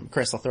quickly?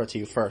 Chris, I'll throw it to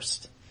you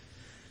first.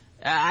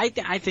 I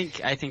think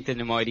the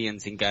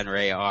Neimoidians and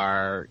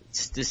Gunray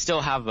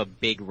still have a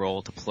big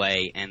role to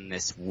play in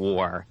this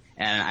war.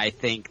 And I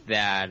think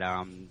that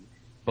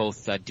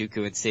both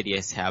Dooku and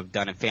Sidious have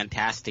done a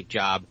fantastic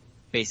job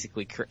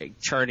basically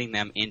turning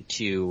them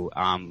into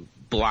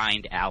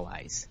blind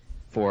allies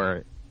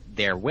for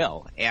their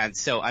will. And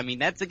so, I mean,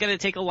 that's going to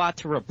take a lot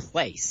to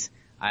replace.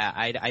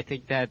 I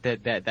think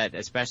that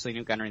especially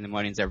Nute Gunray and the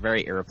Neimoidians are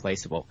very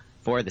irreplaceable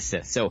for the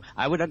Sith. So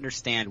I would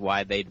understand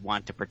why they'd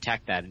want to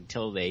protect that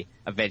until they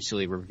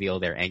eventually reveal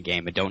their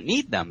endgame and don't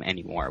need them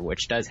anymore,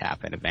 which does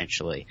happen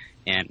eventually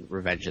in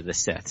Revenge of the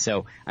Sith.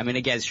 So, I mean,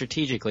 again,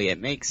 strategically, it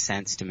makes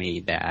sense to me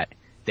that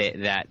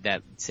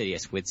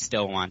Sidious would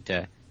still want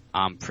to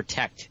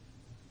protect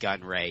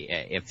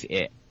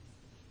Gunray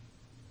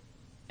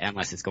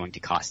unless it's going to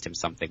cost him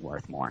something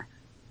worth more.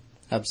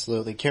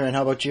 Absolutely. Ciaran,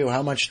 how about you?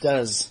 How much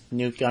does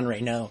Nute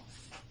Gunray know?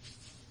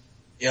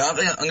 Yeah, I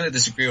think I'm going to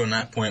disagree on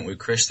that point with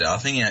Chris there. I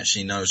think he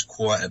actually knows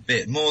quite a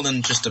bit, more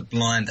than just a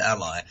blind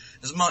ally.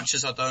 As much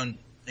as I don't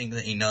think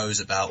that he knows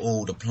about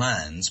all the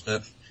plans,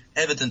 but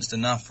evidenced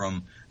enough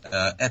from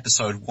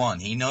episode 1.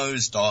 He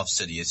knows Darth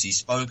Sidious, he's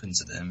spoken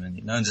to them, and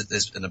he knows that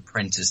there's an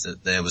apprentice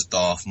that there was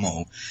Darth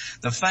Maul.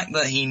 The fact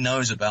that he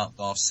knows about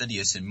Darth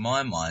Sidious, in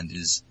my mind,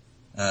 is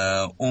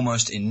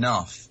almost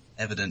enough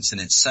evidence in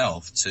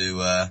itself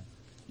to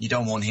you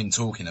don't want him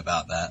talking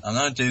about that. I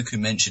know Dooku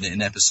mentioned it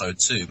in episode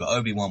 2, but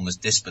Obi-Wan was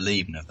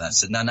disbelieving of that.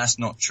 Said, no, that's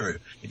not true.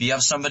 If you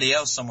have somebody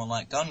else, someone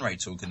like Gunray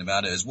talking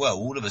about it as well,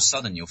 all of a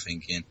sudden you're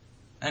thinking,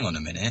 hang on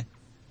a minute.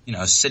 You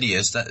know,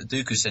 Sidious, that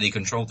Dooku said he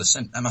controlled the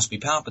Senate. That must be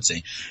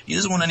Palpatine. He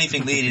doesn't want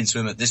anything leading to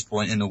him at this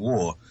point in the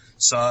war.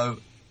 So,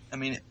 I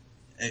mean,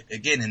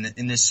 again,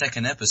 in this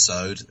second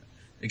episode,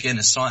 again,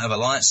 the sight of a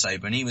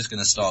lightsaber, and he was going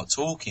to start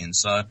talking.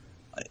 So,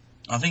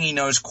 I think he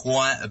knows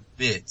quite a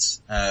bit,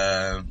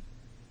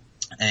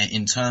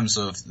 in terms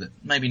of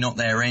maybe not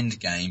their end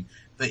game,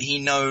 but he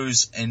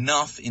knows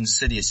enough in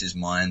Sidious's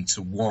mind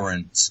to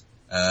warrant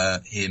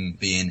him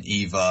being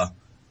either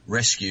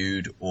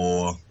rescued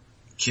or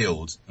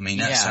killed. I mean,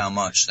 that's how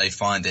much they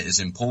find it is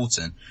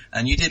important.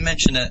 And you did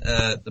mention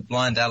that the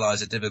blind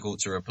allies are difficult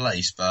to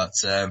replace, but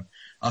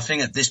I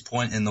think at this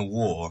point in the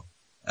war,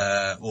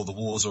 or the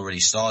war's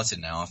already started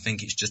now, I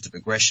think it's just a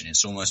progression.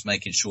 It's almost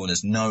making sure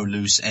there's no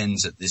loose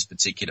ends at this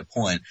particular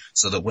point,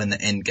 so that when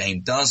the end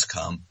game does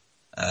come,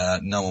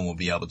 no one will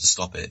be able to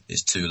stop it.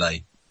 It's too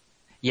late.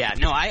 Yeah,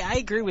 no, I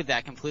agree with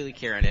that completely,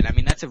 Ciaran. And I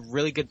mean, that's a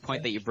really good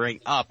point that you bring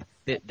up,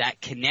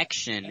 that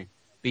connection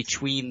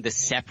between the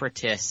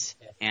Separatists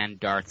and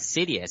Darth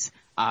Sidious.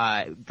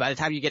 By the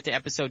time you get to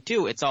episode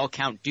 2, it's all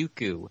Count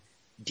Dooku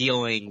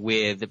dealing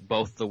with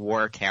both the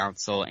War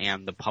Council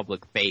and the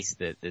public base,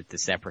 the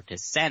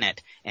Separatist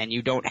Senate, and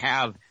you don't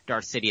have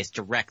Darth Sidious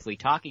directly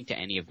talking to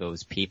any of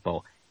those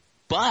people.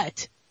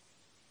 But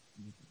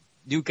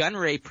Nute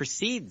Gunray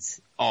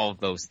precedes all of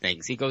those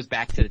things. He goes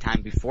back to the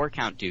time before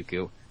Count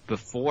Dooku,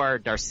 before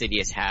Darth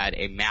Sidious had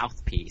a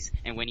mouthpiece,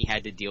 and when he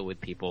had to deal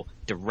with people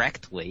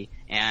directly,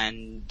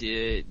 and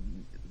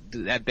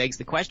that begs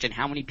the question,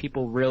 how many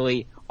people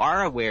really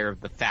are aware of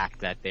the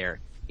fact that there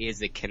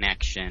is a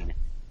connection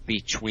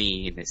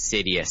between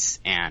Sidious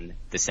and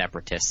the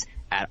Separatists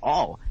at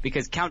all.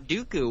 Because Count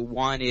Dooku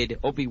wanted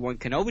Obi-Wan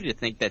Kenobi to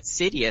think that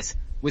Sidious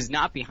was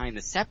not behind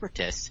the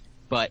Separatists,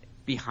 but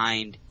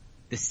behind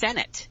the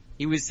Senate.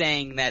 He was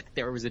saying that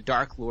there was a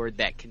Dark Lord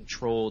that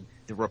controlled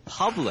the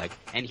Republic,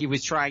 and he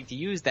was trying to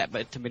use that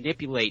but to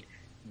manipulate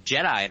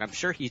Jedi, and I'm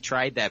sure he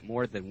tried that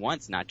more than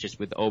once, not just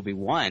with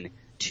Obi-Wan,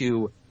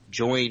 to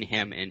join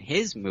him in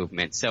his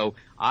movement. So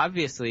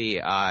obviously,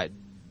 Count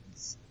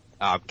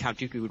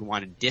Dooku would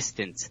want to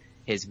distance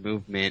his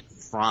movement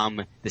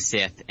from the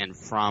Sith and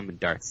from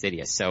Darth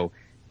Sidious. So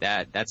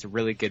that's a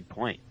really good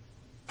point.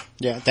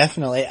 Yeah,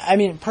 definitely. I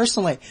mean,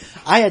 personally,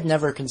 I had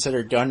never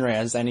considered Gunray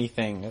as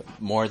anything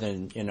more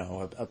than,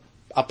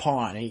 a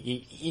pawn.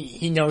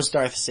 He knows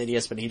Darth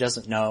Sidious, but he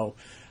doesn't know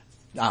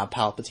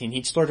Palpatine.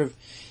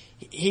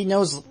 He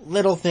knows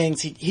little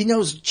things. He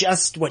knows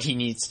just what he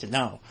needs to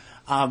know.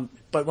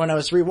 But when I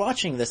was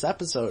rewatching this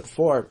episode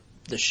for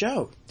the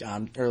show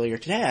earlier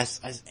today,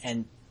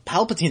 and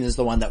Palpatine is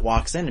the one that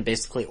walks in and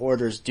basically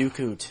orders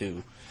Dooku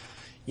to,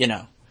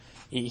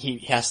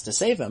 he has to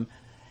save him.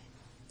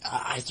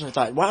 I sort of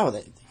thought, wow,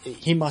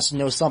 he must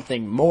know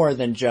something more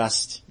than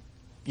just,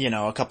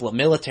 a couple of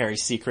military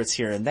secrets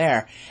here and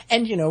there.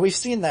 And, we've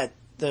seen that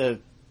there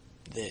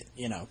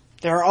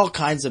are all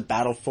kinds of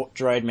battle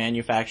droid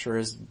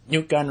manufacturers.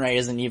 Nute Gunray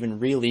isn't even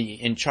really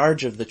in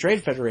charge of the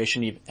Trade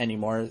Federation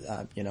anymore.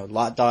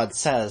 Lot Dodd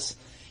says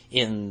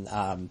in,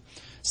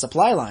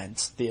 Supply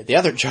Lines, the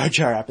other Jar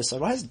Jar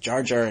episode. Why does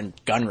Jar Jar and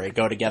Gunray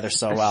go together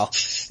so well?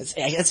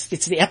 It's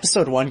the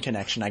episode 1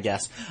 connection, I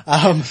guess.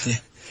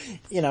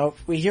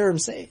 We hear him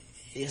say,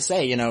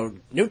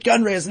 Nute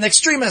Gunray is an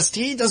extremist.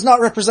 He does not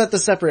represent the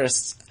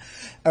Separatists.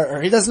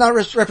 Or he does not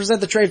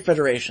represent the Trade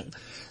Federation.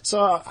 So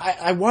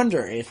I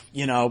wonder if,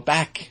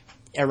 back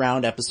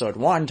around episode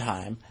 1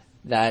 time,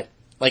 that,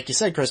 like you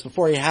said, Chris,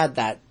 before he had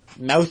that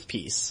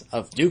mouthpiece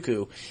of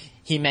Dooku,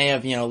 he may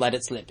have, let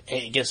it slip.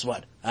 Hey, guess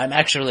what? I'm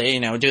actually,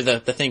 do the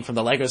thing from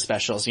the Lego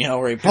specials,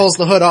 where he pulls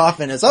the hood off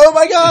and it's, oh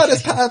my god,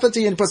 it's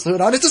Palpatine, puts the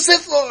hood on, it's a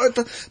Sith Lord,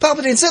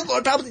 Palpatine, Sith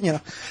Lord,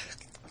 Palpatine,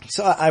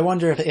 So I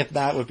wonder if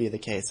that would be the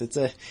case.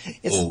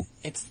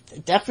 It's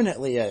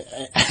definitely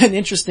an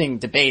interesting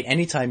debate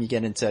anytime you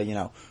get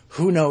into,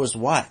 who knows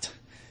what?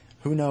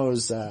 Who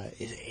knows,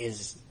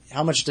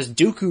 how much does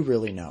Dooku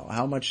really know?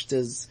 How much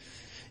does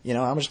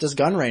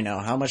Gunray know?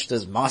 How much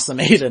does Mas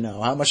Amedda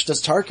know? How much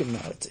does Tarkin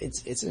know?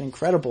 It's an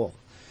incredible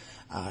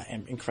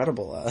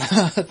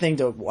thing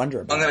to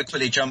wonder about. I'm going to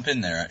quickly jump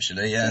in there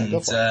actually, and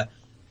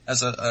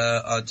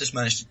I just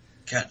managed to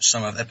catch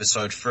some of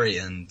episode 3,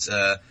 and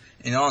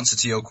in answer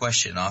to your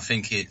question, I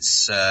think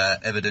it's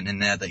evident in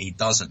there that he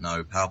doesn't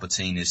know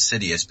Palpatine is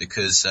Sidious,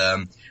 because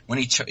when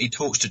he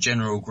talks to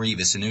General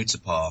Grievous in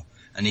Utapau,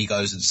 and he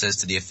goes and says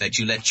to the effect,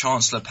 "You let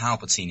Chancellor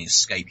Palpatine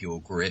escape your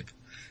grip,"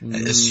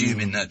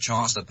 assuming that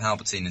Chancellor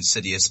Palpatine and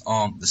Sidious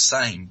aren't the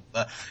same.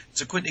 But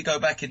to quickly go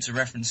back into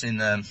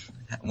referencing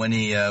when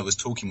he was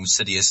talking with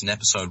Sidious in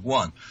episode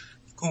 1,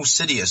 of course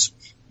Sidious,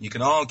 you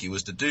can argue,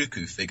 was the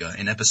Dooku figure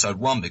in episode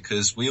 1,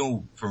 because we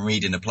all, from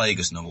reading the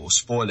Plagueis novel,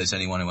 spoilers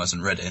anyone who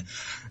hasn't read it,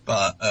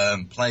 but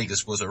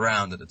Plagueis was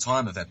around at the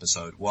time of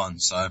episode 1,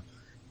 so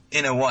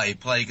in a way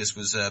Plagueis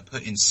was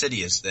putting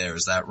Sidious there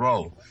as that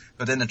role.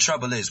 But then the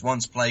trouble is,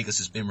 once Plagueis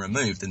has been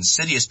removed and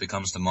Sidious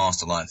becomes the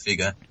master-like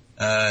figure,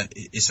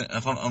 it's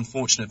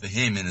unfortunate for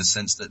him in the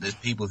sense that there's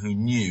people who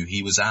knew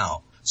he was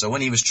out. So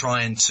when he was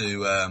trying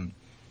to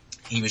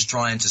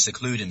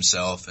seclude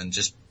himself and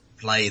just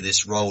play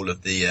this role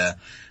of the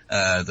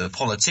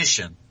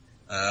politician,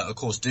 of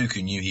course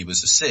Dooku knew he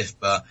was a Sith,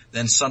 but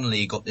then suddenly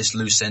he got this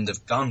loose end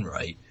of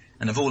Gunray.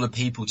 And of all the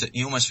people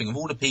you almost think of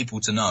all the people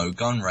to know,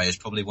 Gunray is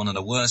probably one of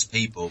the worst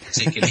people,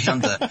 particularly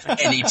under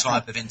any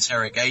type of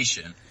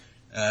interrogation.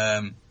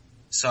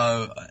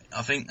 So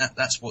I think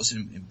that's what's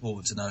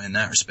important to know in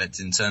that respect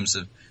in terms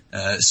of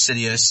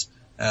Sidious.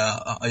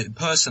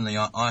 Personally,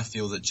 I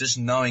feel that just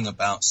knowing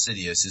about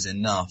Sidious is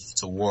enough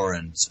to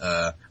warrant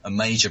a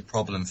major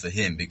problem for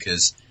him,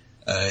 because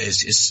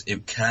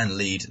it can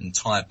lead and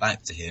tie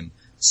back to him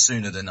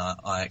sooner than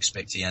I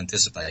expect he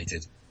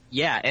anticipated.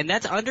 Yeah, and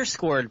that's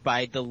underscored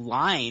by the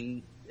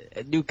line,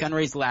 Nute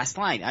Gunray's last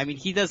line. I mean,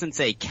 he doesn't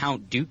say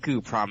Count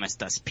Dooku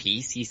promised us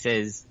peace. He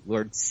says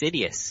Lord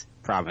Sidious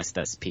promised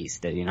us peace.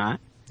 Did he not?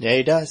 Yeah,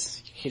 he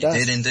does. He does.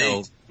 He did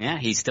indeed. So, yeah,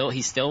 he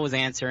still was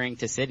answering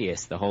to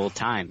Sidious the whole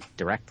time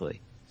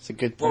directly. It's a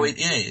good point. Well,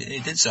 he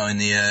did so in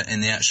the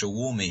actual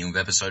war meeting of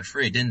episode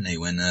 3, didn't he?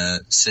 When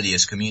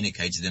Sidious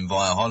communicated him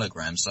via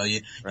hologram. So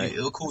you,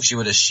 of course, you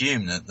would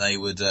assume that they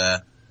would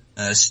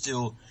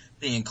still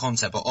be in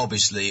contact, but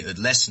obviously it would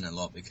lessen a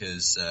lot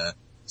because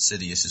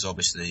Sidious is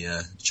obviously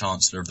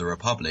Chancellor of the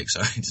Republic,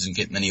 so he doesn't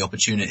get many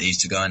opportunities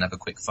to go and have a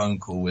quick phone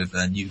call with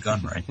Nute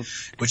Gunray,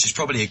 which is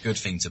probably a good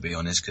thing, to be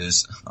honest,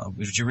 because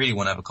would you really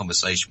want to have a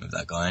conversation with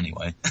that guy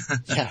anyway?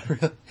 Yeah,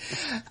 really.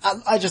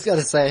 I just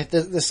gotta say,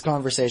 this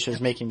conversation is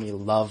making me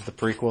love the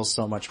prequels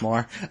so much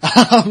more.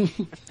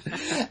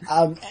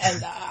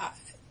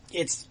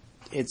 It's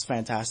it's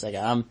fantastic.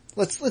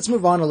 Let's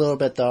move on a little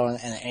bit though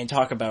and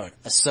talk about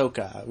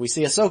Ahsoka. We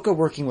see Ahsoka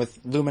working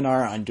with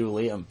Luminara on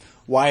Dooley,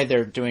 why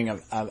they're doing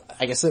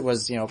I guess it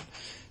was,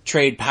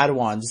 Trade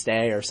Padawans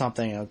Day or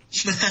something.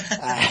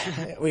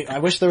 I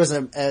wish there was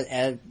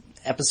a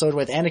episode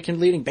with Anakin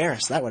leading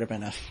Barriss. That would have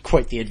been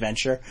quite the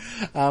adventure.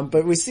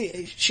 But we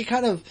see,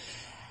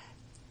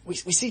 we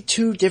see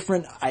two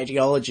different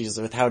ideologies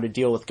with how to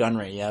deal with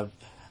Gunray. You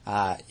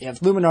have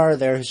Luminara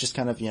there who's just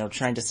kind of,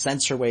 trying to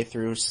sense her way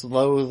through,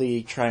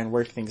 slowly try and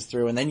work things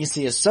through, and then you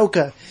see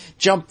Ahsoka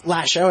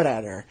lash out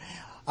at her.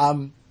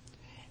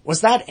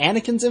 Was that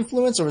Anakin's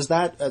influence, or was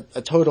that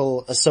a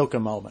total Ahsoka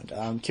moment?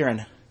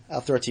 Ciaran, I'll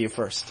throw it to you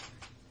first.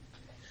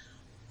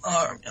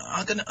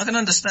 I can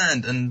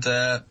understand and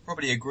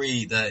probably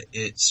agree that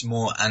it's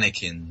more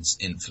Anakin's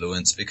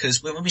influence,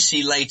 because when we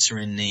see later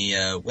in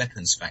the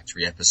Weapons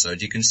Factory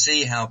episode, you can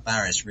see how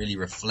Barriss really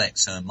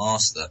reflects her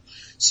master.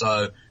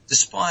 So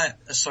despite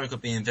Ahsoka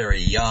being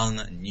very young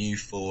and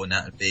youthful, and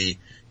that would be,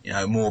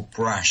 more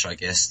brash, I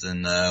guess,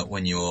 than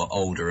when you're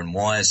older and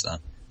wiser,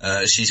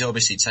 she's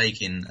obviously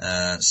taking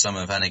some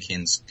of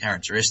Anakin's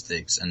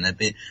characteristics, and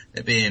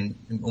they're being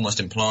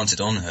almost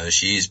implanted on her.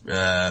 She's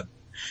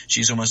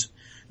almost,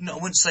 no, I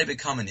wouldn't say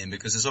becoming him,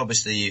 because there's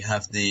obviously you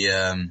have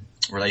the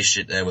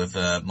relationship there with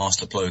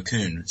Master Plo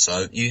Koon.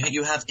 So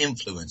you have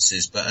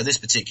influences, but at this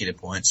particular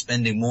point,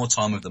 spending more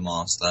time with the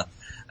Master,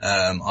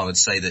 I would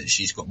say that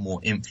she's got more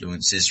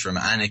influences from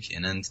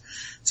Anakin. And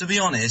to be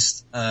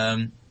honest,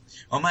 I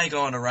may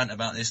go on a rant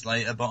about this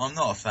later, but I'm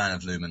not a fan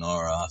of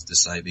Luminara, I have to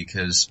say,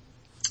 because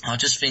I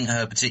just think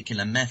her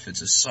particular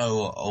methods are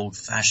so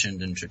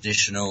old-fashioned and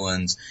traditional,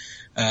 and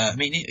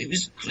it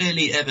was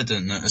clearly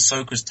evident that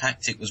Ahsoka's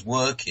tactic was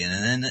working,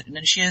 and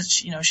then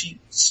she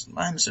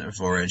slams her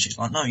for it. She's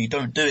like, "No, you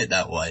don't do it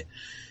that way."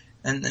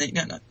 And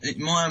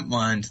in my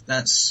mind,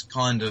 that's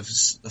kind of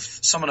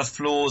some of the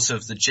flaws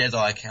of the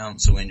Jedi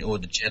Council or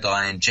the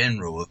Jedi in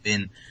general have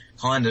been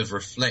kind of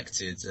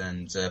reflected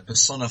and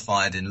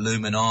personified in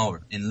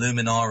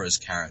Luminara's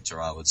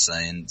character, I would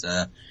say, and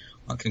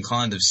I can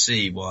kind of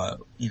see why,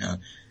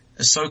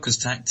 Ahsoka's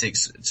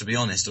tactics, to be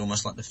honest, are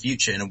almost like the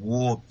future in a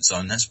war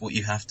zone. That's what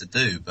you have to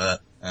do.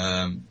 But,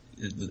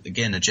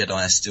 again, the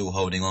Jedi are still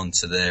holding on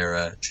to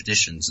their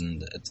traditions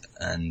and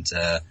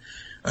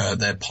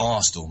their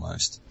past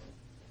almost.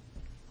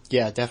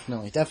 Yeah,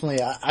 definitely.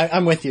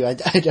 I'm with you. I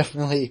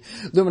definitely,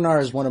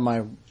 Luminara is one of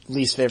my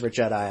least favorite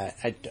Jedi.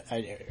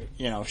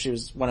 She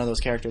was one of those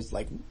characters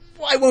like,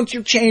 why won't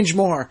you change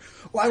more?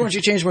 Why won't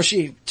you change more?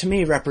 She, to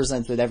me,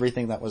 represented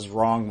everything that was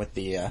wrong with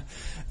the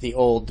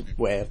old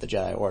way of the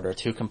Jedi Order.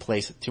 Too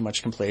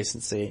much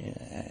complacency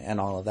and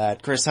all of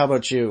that. Chris, how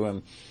about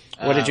you?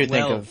 What did you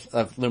think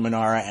of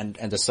Luminara and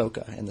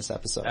Ahsoka in this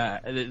episode?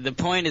 The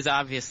point is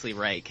obviously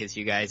right, because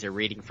you guys are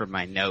reading from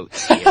my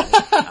notes here.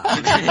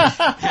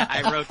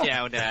 I wrote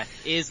down,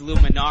 is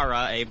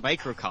Luminara a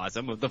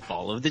microcosm of the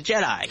fall of the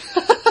Jedi?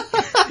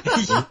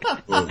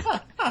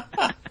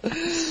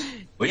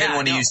 We didn't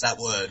want to use that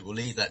word. We'll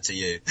leave that to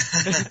you.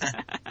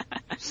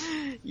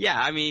 Yeah,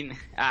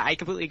 I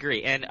completely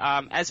agree. And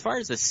as far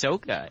as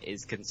Ahsoka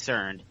is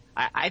concerned,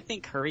 I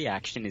think her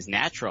reaction is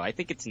natural. I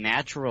think it's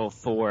natural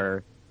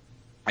for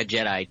a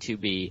Jedi to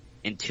be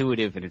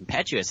intuitive and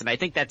impetuous, and I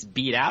think that's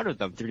beat out of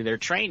them through their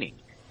training.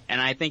 And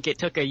I think it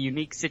took a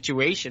unique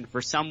situation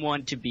for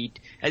someone to be...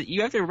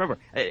 You have to remember,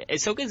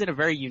 Ahsoka's in a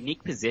very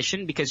unique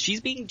position because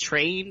she's being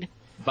trained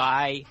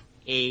by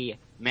a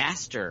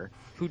master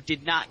who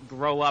did not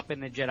grow up in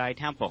the Jedi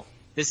Temple.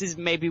 This is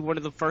maybe one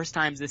of the first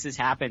times this has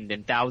happened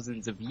in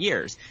thousands of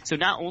years. So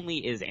not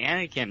only is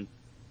Anakin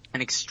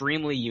an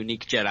extremely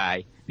unique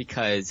Jedi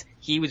because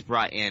he was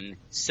brought in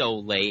so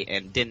late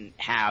and didn't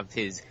have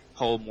his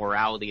whole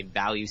morality and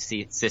value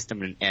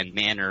system and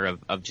manner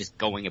of just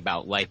going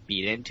about life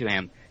beat into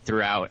him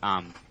throughout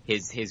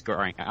his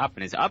growing up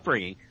and his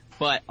upbringing.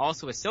 But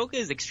also Ahsoka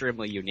is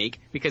extremely unique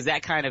because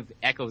that kind of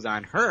echoes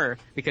on her,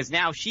 because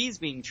now she's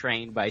being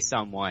trained by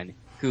someone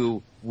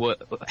who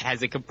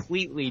has a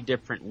completely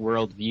different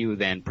worldview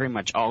than pretty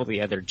much all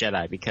the other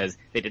Jedi, because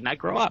they did not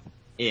grow up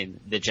in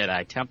the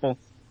Jedi Temple.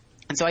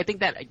 And so I think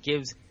that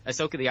gives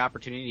Ahsoka the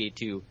opportunity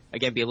to,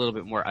 again, be a little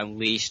bit more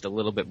unleashed, a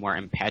little bit more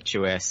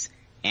impetuous,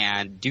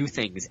 and do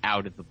things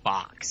out of the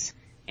box.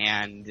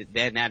 And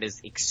then that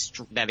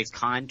is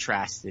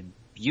contrasted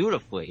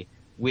beautifully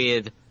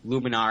with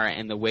Luminara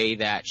and the way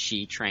that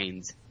she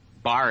trains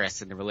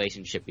Barriss and the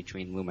relationship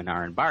between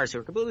Luminara and Barriss, who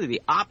are completely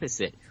the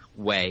opposite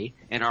way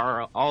and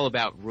are all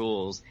about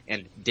rules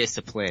and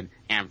discipline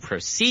and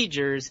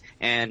procedures.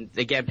 And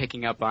again,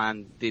 picking up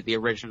on the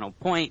original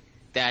point,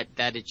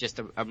 that is just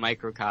a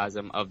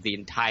microcosm of the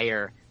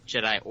entire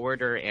Jedi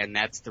Order, and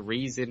that's the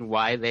reason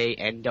why they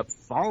end up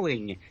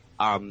falling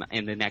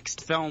in the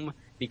next film,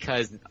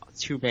 because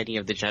too many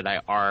of the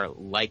Jedi are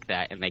like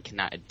that and they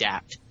cannot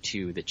adapt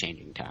to the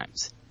changing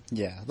times.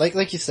 Yeah,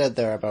 like you said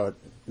there about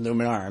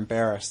Luminara and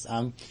Barriss.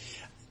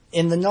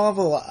 In the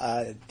novel,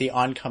 The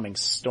Oncoming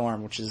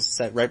Storm, which is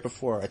set right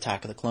before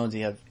Attack of the Clones,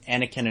 you have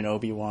Anakin and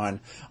Obi-Wan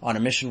on a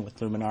mission with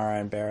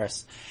Luminara and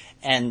Barriss.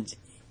 And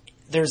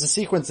there's a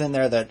sequence in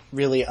there that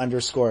really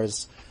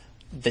underscores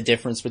the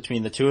difference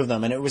between the two of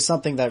them, and it was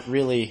something that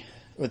really,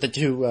 with the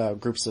two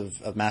groups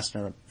of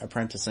master and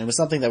apprentice, and it was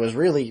something that was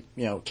really,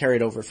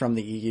 carried over from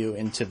the EU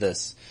into the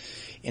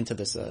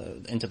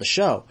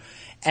show.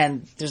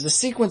 And there's a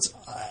sequence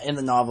in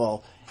the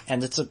novel,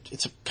 and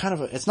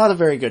it's not a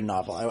very good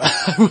novel.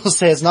 I will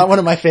say it's not one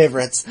of my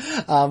favorites,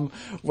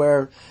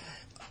 where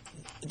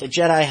the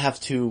Jedi have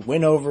to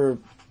win over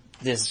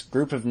this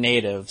group of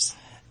natives,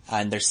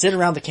 and they sit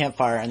around the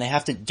campfire, and they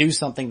have to do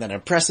something that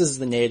impresses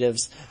the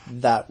natives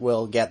that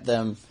will get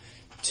them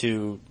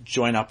to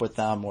join up with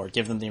them or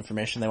give them the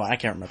information they want. I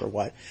can't remember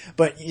what.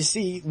 But you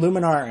see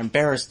Luminar and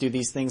Barriss do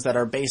these things that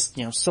are based,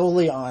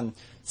 solely on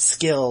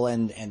skill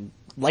and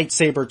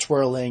lightsaber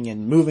twirling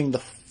and moving the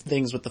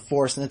things with the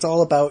Force. And it's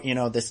all about,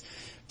 this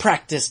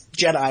practiced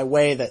Jedi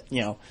way that,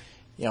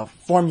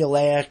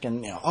 formulaic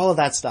and, all of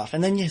that stuff.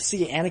 And then you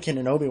see Anakin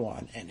and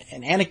Obi-Wan,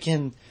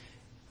 and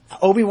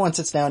Obi-Wan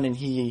sits down and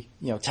he,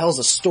 tells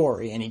a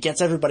story, and he gets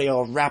everybody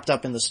all wrapped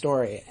up in the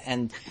story,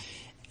 and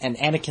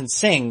Anakin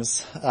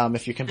sings,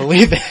 if you can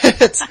believe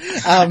it.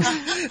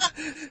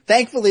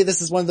 Thankfully,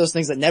 this is one of those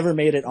things that never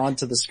made it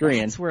onto the screen.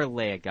 That's where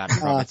Leia got it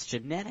from. It's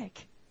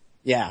genetic.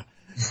 Yeah.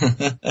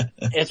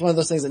 It's one of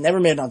those things that never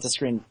made it onto the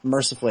screen,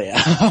 mercifully.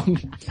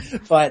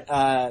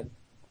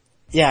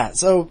 Yeah,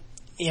 so,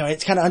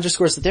 it kind of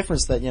underscores the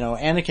difference that,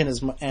 Anakin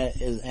is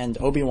and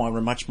Obi-Wan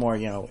were much more,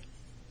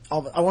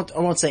 I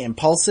won't say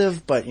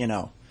impulsive, but,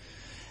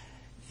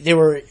 they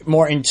were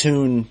more in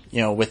tune,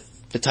 with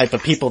the type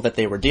of people that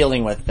they were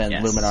dealing with than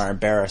Luminar and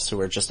Barriss, who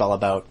were just all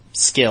about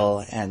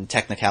skill and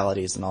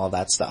technicalities and all of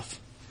that stuff.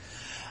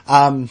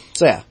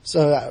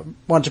 So I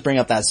wanted to bring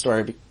up that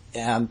story.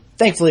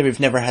 Thankfully we've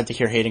never had to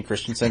hear Hayden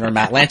Christensen or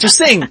Matt Lanter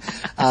sing.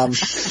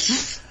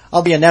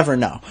 I'll be a never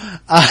know.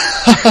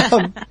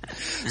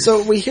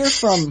 So we hear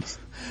from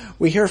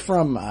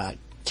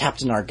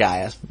Captain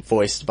Argaius,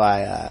 voiced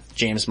by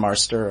James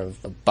Marster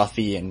of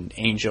Buffy and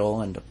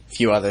Angel and a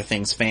few other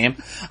things fame.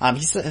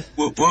 He said,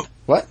 whoop, whoop.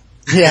 What?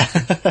 Yeah.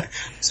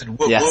 Said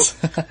whoop, yes.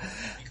 Whoop.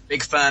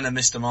 Big fan of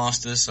Mr.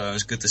 Masters, so it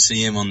was good to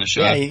see him on the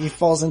show. Yeah, he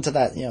falls into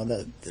that,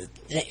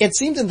 it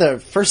seemed in the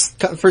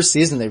first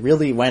season they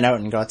really went out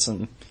and got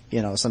some,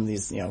 some of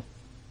these,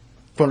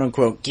 quote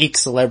unquote geek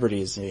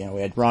celebrities. We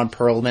had Ron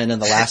Perlman in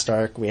the last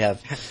arc, we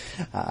have,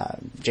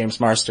 James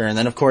Marster, and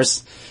then of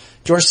course,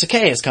 George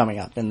Takei is coming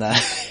up in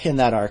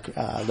that arc,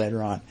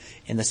 later on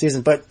in the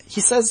season. But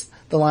he says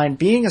the line,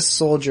 being a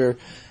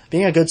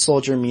good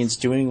soldier means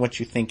doing what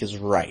you think is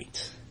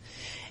right.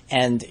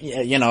 And,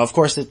 of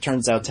course it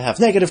turns out to have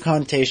negative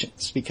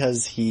connotations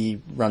because he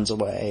runs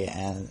away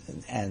and,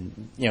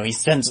 he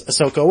sends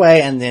Ahsoka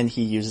away, and then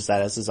he uses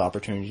that as his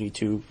opportunity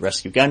to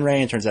rescue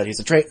Gunray, and turns out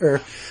he's a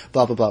traitor,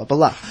 blah, blah, blah, blah,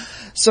 blah.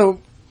 So,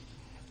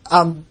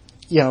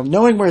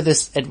 knowing where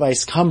this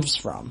advice comes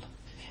from,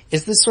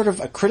 is this sort of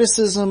a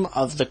criticism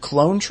of the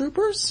clone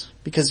troopers?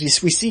 Because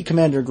we see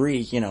Commander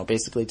Gree,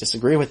 basically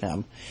disagree with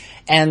him.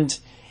 And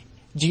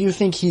do you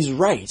think he's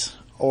right?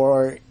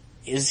 Or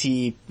is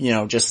he,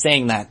 just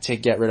saying that to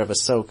get rid of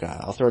Ahsoka?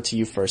 I'll throw it to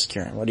you first,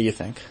 Ciaran. What do you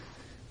think?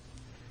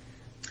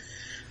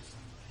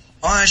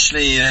 I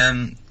actually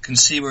can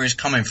see where he's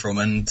coming from,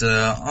 and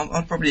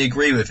I'll probably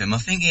agree with him. I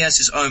think he has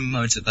his own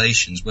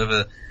motivations,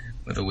 whether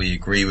we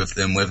agree with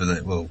them,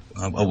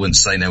 I wouldn't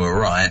say they were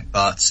right,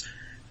 but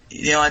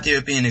the idea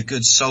of being a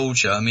good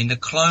soldier, the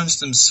clones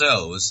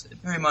themselves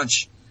very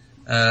much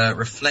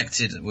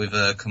reflected with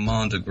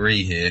Commander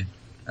Gree here.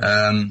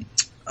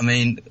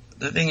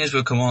 The thing is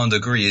with Commander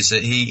Gree is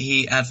that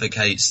he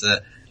advocates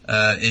that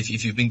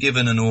if you've been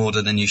given an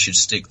order, then you should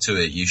stick to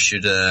it. You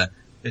should, a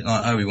bit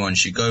like Obi-Wan,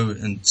 should go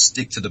and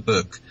stick to the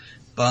book.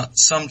 But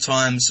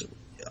sometimes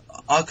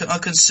I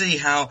can see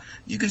how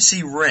you can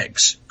see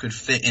Rex could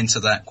fit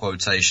into that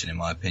quotation, in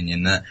my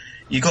opinion, that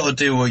you got to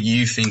do what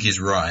you think is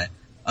right.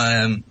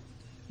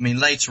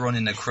 Later on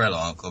in the Krell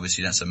arc,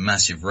 obviously that's a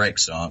massive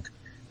Rex arc.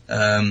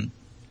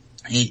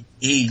 He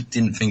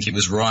didn't think it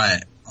was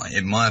right,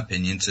 in my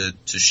opinion, to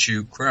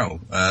shoot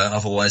Krell.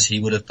 Otherwise he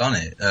would have done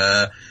it.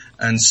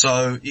 And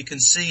so you can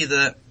see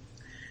that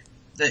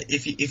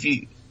if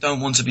you don't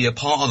want to be a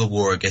part of the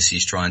war, I guess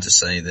he's trying to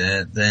say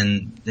there,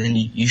 then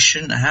you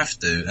shouldn't have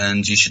to,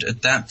 and you should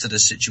adapt to the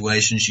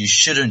situations. You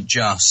shouldn't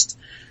just,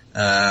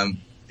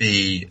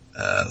 be,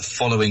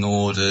 following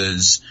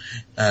orders,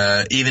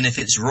 even if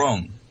it's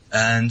wrong.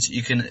 And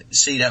you can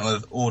see that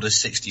with Order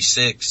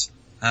 66,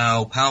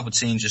 how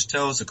Palpatine just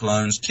tells the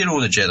clones, kill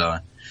all the Jedi.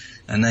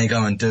 And they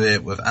go and do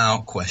it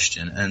without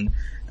question.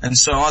 And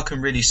so I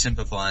can really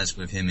sympathize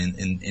with him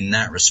in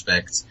that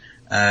respect.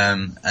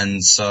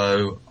 And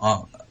so,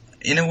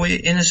 in a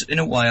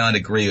way I'd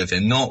agree with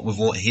him, not with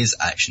what his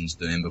action's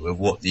doing, but with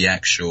what the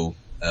actual,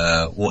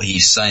 what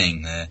he's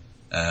saying there,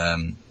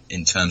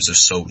 in terms of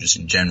soldiers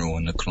in general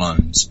and the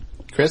clones.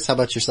 Chris, how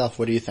about yourself?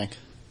 What do you think?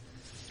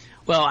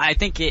 Well, I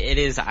think it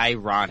is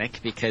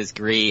ironic because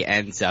Gree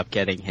ends up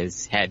getting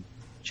his head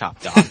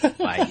chopped off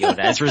by Yoda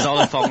as a result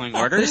of following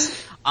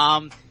orders.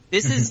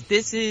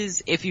 This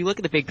is, if you look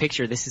at the big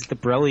picture, this is the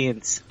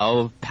brilliance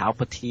of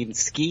Palpatine's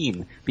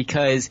scheme.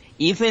 Because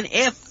even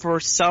if, for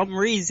some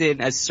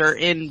reason, a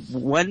certain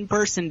one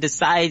person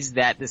decides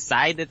that the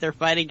side that they're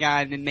fighting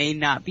on may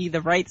not be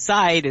the right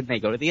side, and they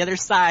go to the other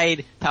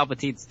side,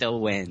 Palpatine still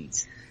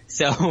wins.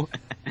 So,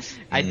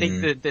 I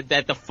think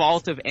that the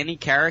fault of any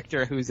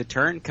character who's a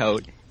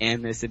turncoat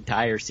in this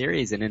entire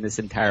series and in this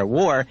entire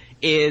war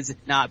is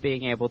not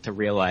being able to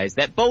realize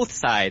that both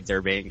sides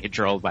are being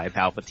controlled by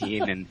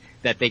Palpatine and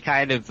that they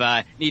kind of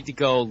need to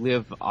go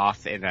live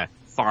off in a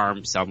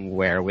farm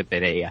somewhere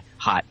within a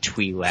hot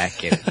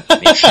Twi'lek.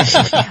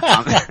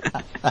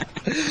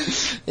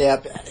 Yeah,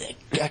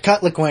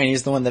 Cut LeQuain,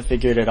 he's the one that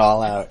figured it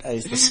all out.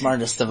 He's the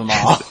smartest of them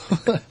all.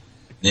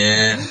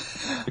 Yeah.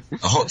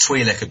 A hot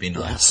Twi'lek would be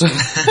nice.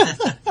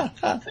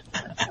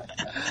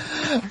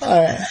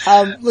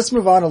 Alright, let's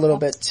move on a little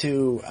bit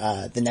to,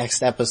 the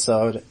next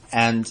episode.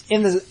 And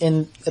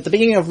at the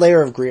beginning of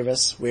Lair of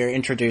Grievous, we're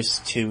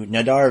introduced to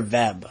Nahdar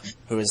Vebb,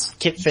 who is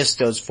Kit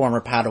Fisto's former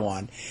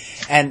Padawan.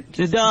 And,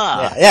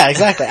 yeah,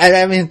 exactly.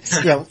 I mean,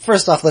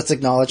 first off, let's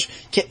acknowledge,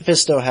 Kit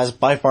Fisto has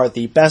by far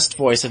the best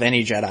voice of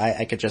any Jedi.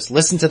 I could just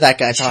listen to that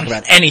guy talk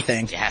about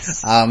anything.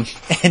 Yes. And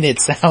it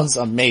sounds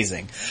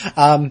amazing.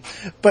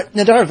 But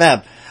Nahdar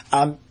Vebb,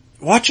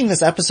 watching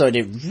this episode,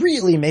 it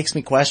really makes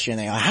me question,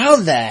 how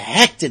the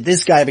heck did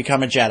this guy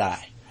become a Jedi?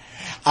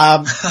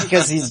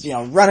 Because he's,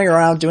 running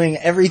around doing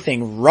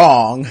everything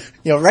wrong,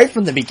 right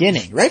from the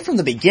beginning. Right from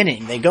the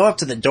beginning, they go up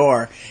to the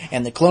door,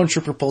 and the clone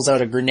trooper pulls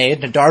out a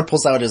grenade, Nahdar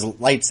pulls out his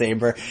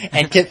lightsaber,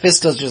 and Kit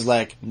Fisto's just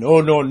like,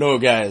 no,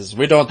 guys,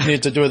 we don't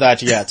need to do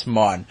that yet,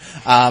 Mon.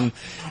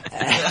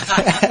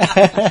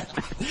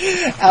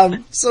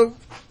 So,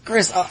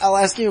 Chris, I'll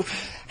ask you,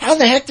 how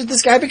the heck did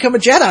this guy become a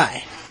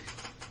Jedi?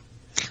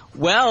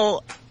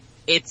 Well,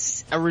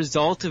 it's a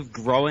result of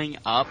growing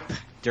up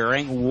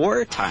during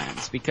war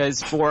times,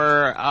 because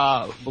for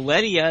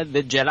millennia,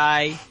 the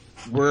Jedi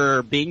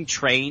were being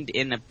trained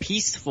in a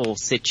peaceful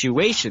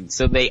situation,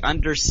 so they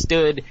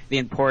understood the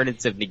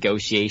importance of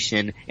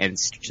negotiation and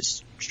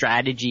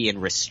strategy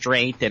and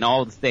restraint and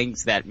all the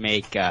things that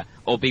make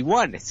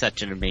Obi-Wan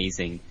such an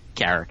amazing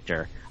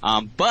character.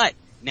 But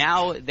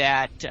now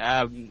that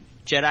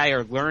Jedi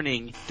are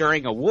learning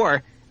during a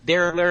war,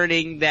 they're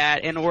learning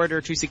that in order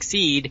to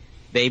succeed,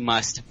 they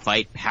must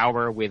fight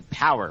power with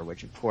power,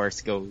 which of course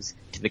goes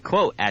to the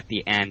quote at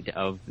the end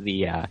of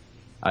the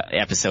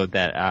episode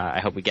that I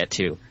hope we get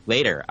to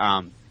later.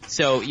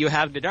 So you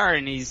have Nahdar,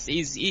 and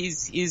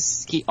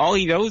he all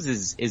he knows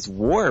is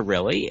war,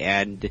 really,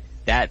 and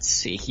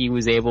he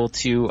was able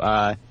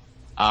to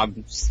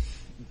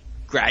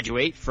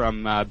graduate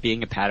from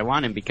being a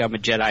Padawan and become a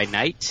Jedi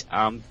Knight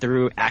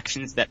through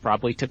actions that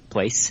probably took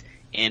place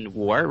in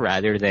war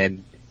rather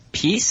than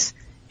peace.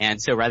 And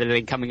so rather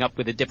than coming up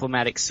with a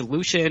diplomatic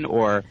solution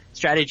or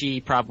strategy,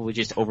 probably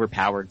just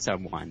overpowered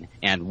someone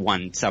and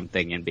won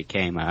something and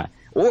became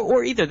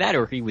or either that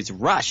or he was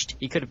rushed.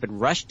 He could have been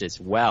rushed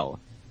as well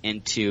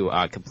into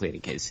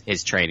completing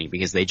his training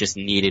because they just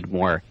needed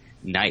more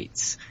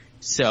knights.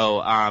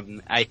 So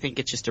I think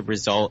it's just a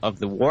result of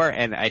the war,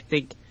 and I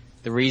think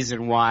the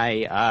reason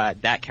why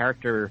that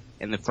character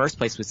in the first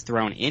place was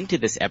thrown into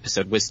this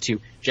episode was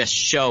to just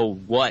show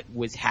what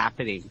was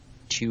happening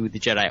to the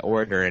Jedi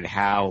Order and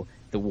how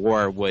the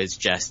war was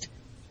just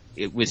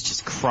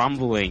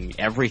crumbling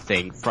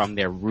everything from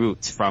their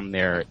roots, from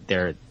their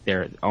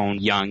own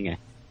young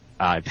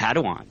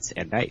Padawans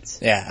and knights.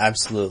 Yeah,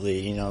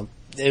 absolutely.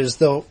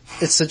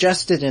 It's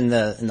suggested in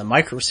the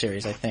micro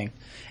series, I think,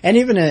 and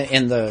even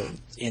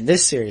in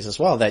this series as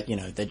well, that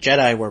the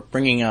Jedi were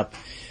bringing up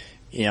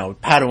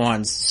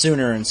Padawans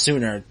sooner and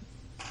sooner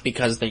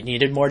because they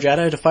needed more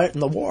Jedi to fight in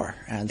the war,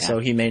 and so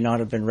he may not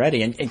have been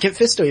ready. And Kit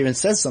Fisto even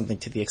says something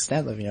to the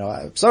extent of,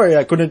 I'm sorry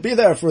I couldn't be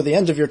there for the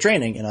end of your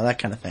training, that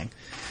kind of thing.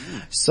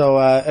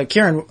 So,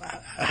 Ciaran,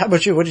 how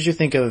about you? What did you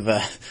think of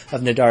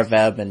Nahdar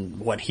Vebb and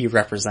what he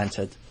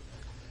represented?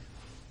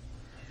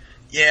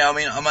 Yeah, I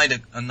mean, I made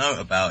a note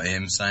about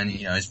him saying,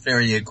 he's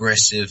very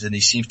aggressive and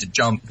he seems to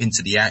jump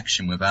into the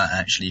action without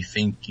actually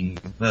thinking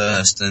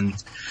first. And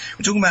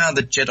we're talking about how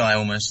the Jedi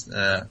almost,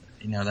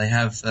 they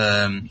have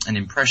an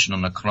impression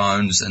on the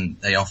clones, and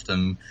they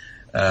often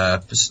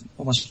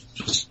almost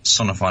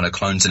personify the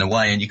clones in a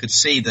way. And you could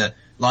see that,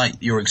 like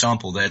your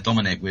example there,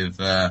 Dominic, with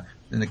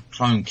the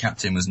clone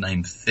captain was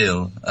named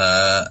Phil,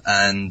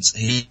 and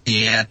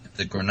he had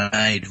the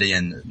grenade,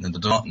 and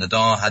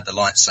Nahdar had the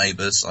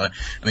lightsabers. So,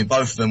 I mean,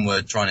 both of them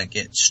were trying to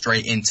get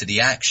straight into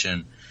the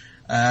action.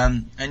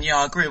 And yeah,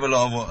 I agree with a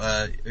lot of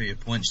what your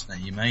points that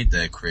you made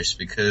there, Chris,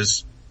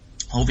 because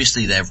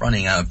obviously they're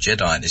running out of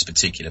Jedi at this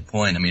particular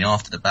point. I mean,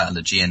 after the Battle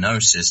of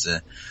Geonosis,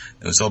 there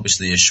was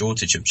obviously a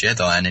shortage of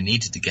Jedi, and they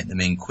needed to get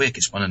them in quick.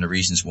 It's one of the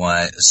reasons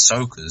why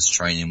Ahsoka's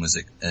training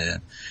was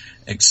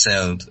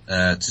excelled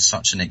to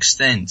such an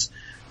extent.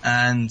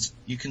 And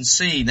you can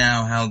see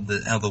now how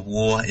the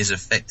war is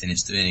affecting.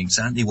 It's doing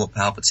exactly what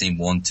Palpatine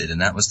wanted,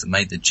 and that was to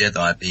make the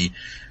Jedi be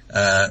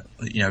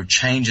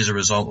change as a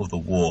result of the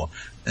war.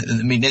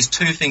 I mean, there's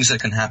two things that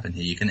can happen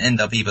here. You can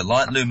end up either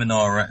like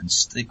Luminara and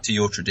stick to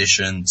your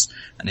traditions,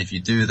 and if you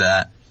do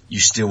that, you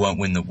still won't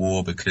win the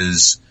war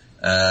because,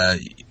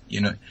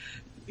 you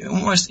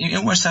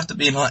almost have to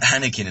be like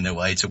Anakin in a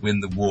way to win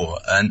the war.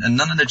 And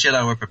none of the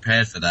Jedi were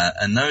prepared for that.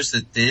 And those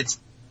that did,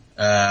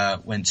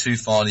 went too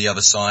far the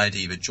other side,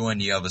 either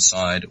joined the other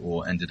side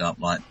or ended up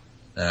like,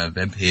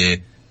 Vebb here,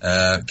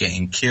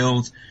 getting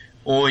killed.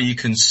 Or you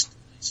can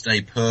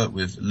stay put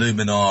with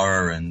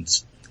Luminara and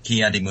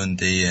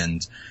Ki-Adi-Mundi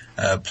and,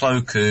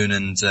 Plo Koon.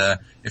 And,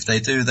 if they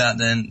do that,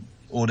 then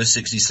Order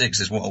 66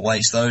 is what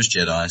awaits those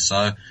Jedi.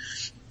 So,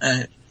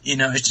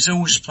 it's just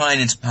all just playing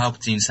into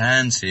Palpatine's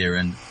hands here.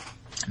 And,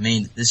 I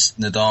mean, this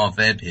Nahdar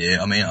Vebb here,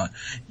 I mean,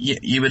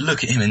 you would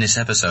look at him in this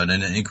episode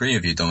and agree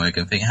with you, Dominic,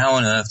 and think, how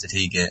on earth did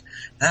he get,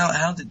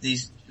 how did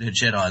these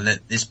Jedi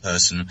let this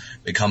person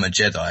become a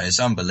Jedi? It's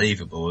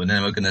unbelievable. And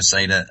then we're going to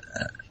say that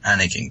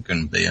Anakin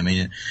couldn't be. I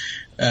mean,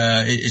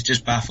 it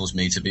just baffles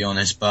me, to be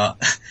honest,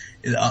 but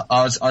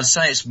I'd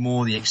say it's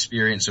more the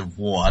experience of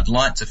war. I'd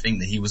like to think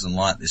that he wasn't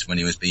like this when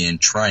he was being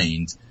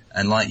trained.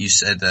 And like you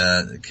said,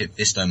 Kit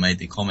Fisto made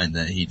the comment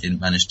that he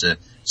didn't manage to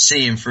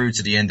see him through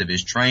to the end of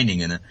his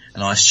training, and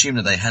I assume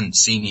that they hadn't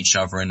seen each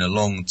other in a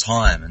long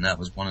time, and that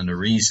was one of the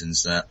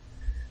reasons that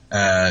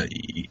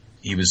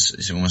he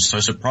was almost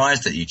so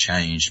surprised that he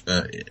changed.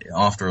 But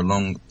after a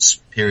long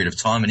period of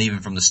time, and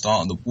even from the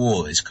start of the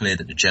war, it's clear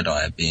that the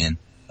Jedi are being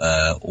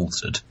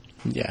altered.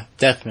 Yeah,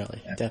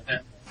 definitely.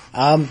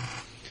 There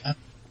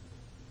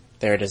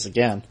it is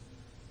again.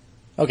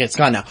 Okay, it's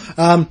gone now.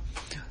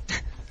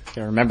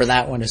 Gotta remember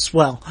that one as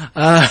well.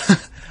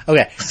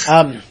 Okay.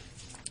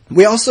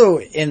 We also,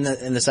 in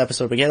this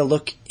episode, we get a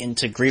look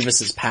into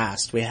Grievous's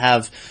past. We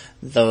have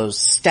those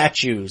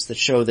statues that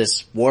show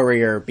this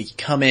warrior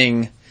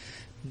becoming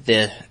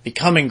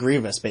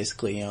Grievous,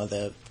 basically,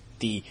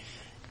 the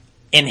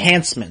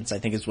enhancements, I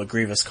think is what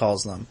Grievous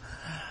calls them.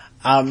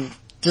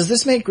 Does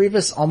this make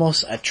Grievous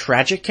almost a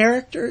tragic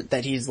character?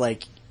 That he's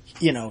like,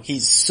 he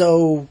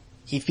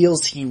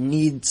feels he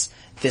needs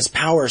this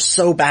power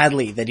so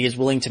badly that he is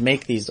willing to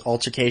make these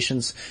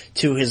altercations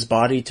to his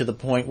body to the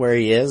point where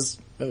he is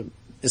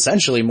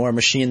essentially more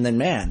machine than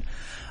man.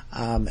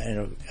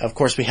 And of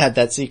course we had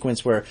that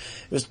sequence where it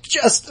was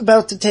just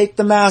about to take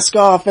the mask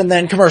off and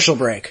then commercial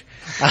break.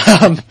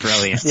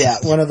 Brilliant. Yeah,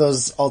 one of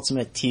those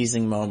ultimate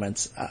teasing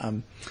moments.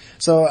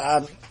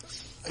 So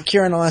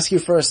Ciaran, I'll ask you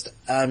first.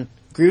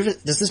 Grievous,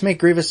 does this make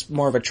Grievous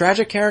more of a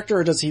tragic character,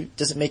 or does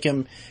it make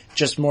him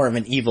just more of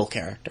an evil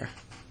character?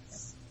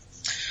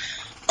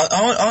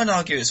 I'd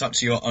argue it's up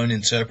to your own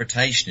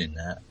interpretation in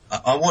that.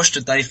 I watched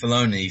a Dave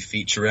Filoni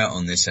feature out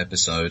on this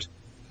episode,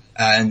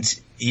 and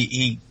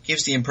he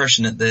gives the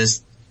impression that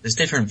there's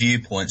different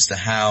viewpoints to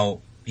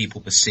how people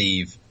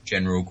perceive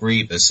General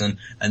Grievous,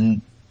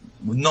 and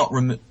not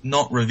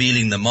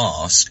revealing the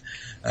mask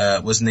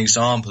was an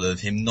example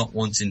of him not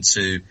wanting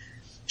to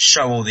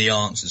show all the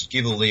answers,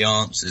 give all the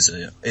answers.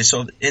 It's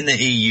sort of, in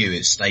the EU,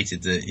 it's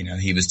stated that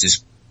he was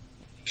this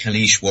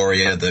Kalish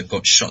warrior that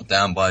got shot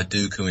down by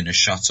Dooku in a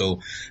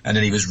shuttle, and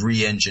then he was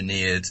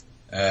re-engineered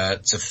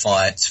to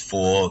fight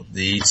for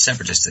the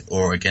Separatists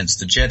or against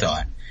the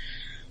Jedi.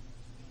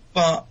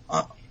 But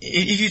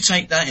if you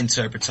take that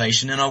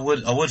interpretation, then I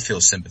would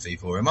feel sympathy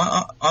for him.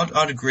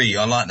 I'd agree.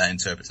 I like that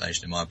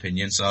interpretation, in my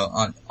opinion. So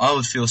I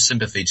would feel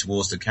sympathy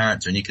towards the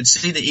character, and you can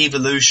see the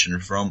evolution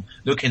from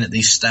looking at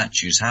these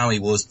statues, how he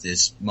was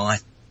this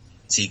mighty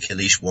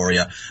Kalish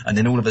warrior, and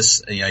then all of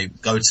us,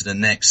 go to the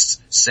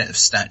next set of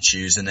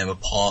statues, and there were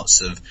parts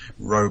of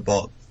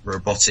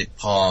robotic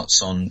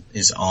parts on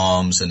his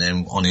arms and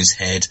then on his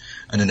head,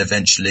 and then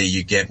eventually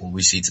you get what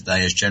we see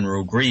today as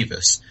General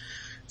Grievous.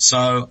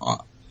 So,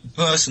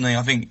 personally,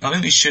 I think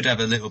we should have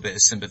a little bit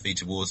of sympathy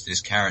towards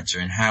this character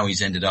and how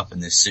he's ended up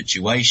in this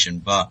situation,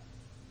 but,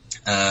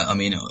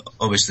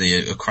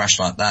 obviously a crash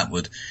like that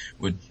would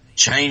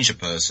change a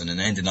person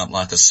and ending up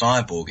like a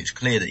cyborg. It's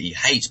clear that he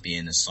hates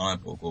being a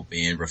cyborg or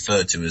being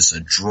referred to as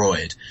a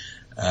droid,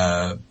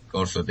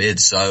 God forbid.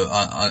 So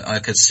I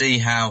could see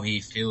how he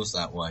feels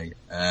that way,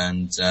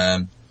 and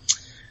so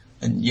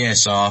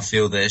I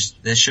feel there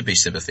should be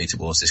sympathy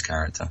towards this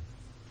character.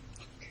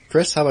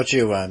 Chris, how about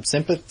you?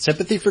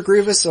 Sympathy for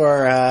Grievous,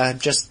 or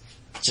just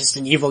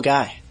an evil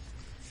guy?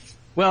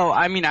 Well,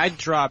 I'd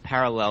draw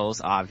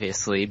parallels,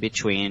 obviously,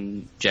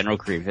 between General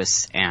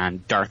Grievous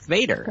and Darth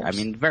Vader.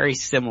 Very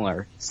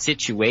similar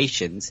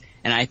situations.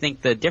 And I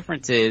think the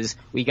difference is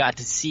we got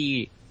to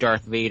see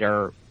Darth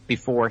Vader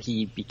before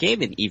he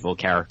became an evil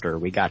character.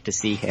 We got to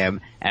see him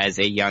as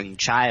a young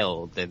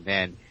child, and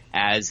then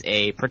as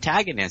a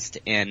protagonist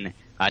in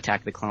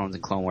Attack of the Clones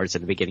and Clone Wars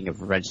at the beginning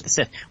of Revenge of the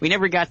Sith. We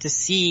never got to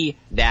see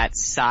that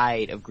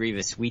side of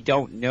Grievous. We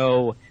don't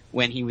know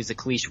when he was a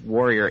Kalish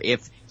warrior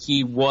if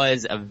he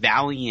was a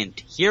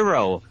valiant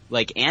hero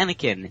like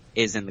Anakin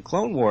is in the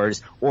Clone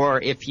Wars,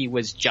 or if he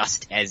was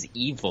just as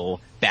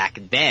evil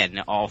back then,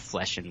 all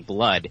flesh and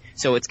blood.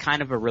 So it's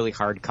kind of a really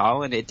hard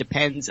call, and it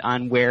depends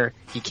on where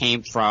he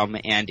came from,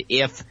 and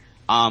if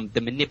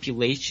the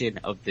manipulation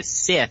of the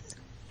Sith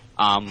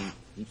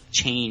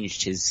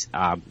changed his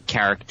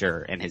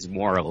character and his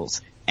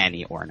morals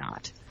any or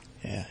not.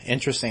 Yeah,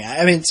 interesting.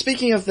 I mean,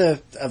 speaking of I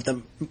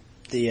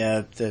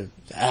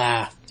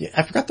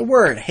forgot the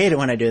word. I hate it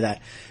when I do that.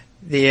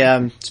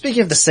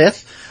 Speaking of the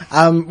Sith,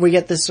 we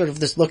get this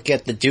look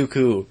at the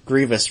Dooku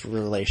Grievous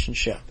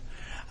relationship.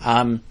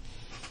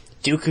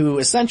 Dooku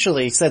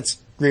essentially sets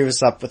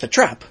Grievous up with a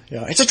trap.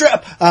 It's a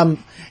trap!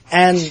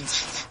 And,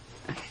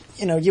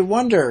 you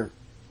wonder,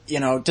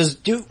 what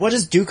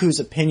is Dooku's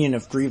opinion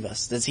of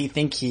Grievous? Does he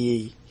think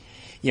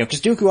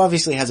cause Dooku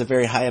obviously has a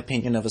very high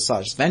opinion of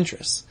Asajj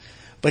Ventress.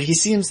 But he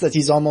seems that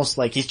he's almost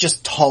like he's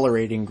just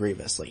tolerating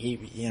Grievous. Like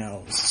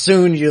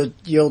soon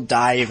you'll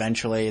die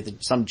eventually.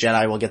 Some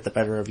Jedi will get the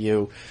better of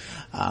you.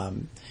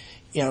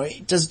 Does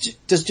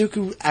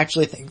Dooku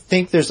actually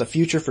think there's a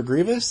future for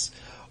Grievous?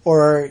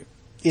 Or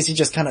is he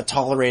just kind of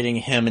tolerating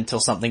him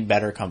until something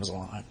better comes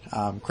along?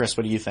 Chris,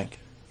 what do you think?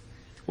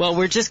 Well,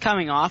 we're just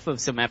coming off of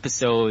some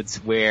episodes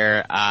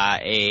where,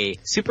 a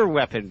super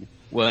weapon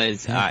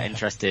was,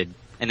 entrusted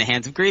in the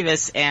hands of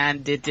Grievous,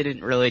 and it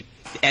didn't really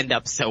end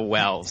up so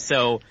well.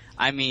 So,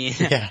 I mean,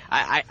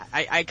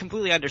 I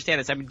completely understand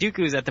this. I mean,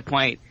 Dooku's at the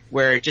point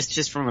where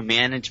just from a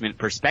management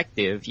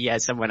perspective, he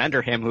has someone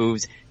under him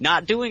who's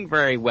not doing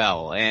very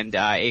well, and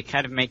it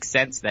kind of makes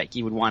sense that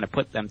he would want to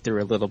put them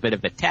through a little bit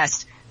of a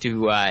test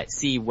to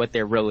see what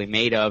they're really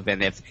made of,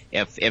 and if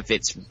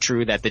it's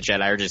true that the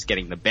Jedi are just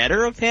getting the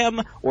better of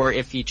him, or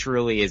if he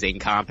truly is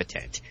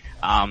incompetent.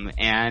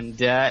 And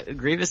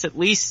Grievous at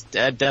least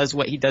does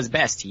what he does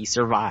best. He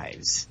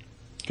survives.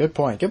 Good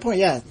point.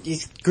 Yeah,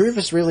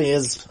 Grievous really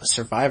is a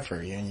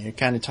survivor. You're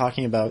kind of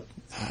talking about,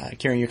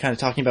 Ciaran,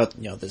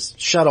 this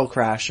shuttle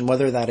crash, and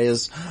whether that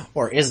is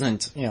or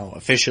isn't,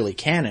 officially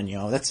canon,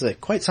 that's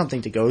quite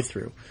something to go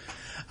through.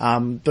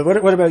 But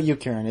what about you,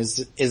 Ciaran?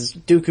 Is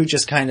Dooku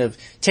just kind of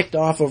ticked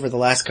off over the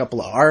last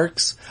couple of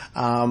arcs,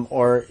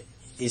 or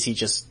is he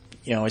just,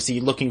 is he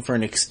looking for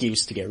an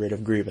excuse to get rid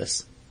of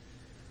Grievous?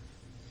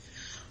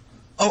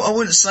 Oh, I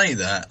wouldn't say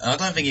that. I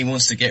don't think he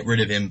wants to get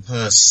rid of him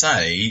per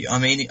se. I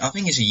mean, I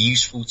think he's a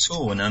useful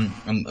tool, and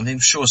I'm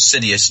sure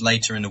Sidious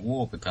later in the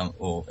war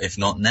or if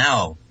not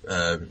now,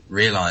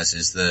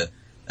 realizes that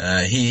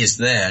he is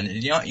there.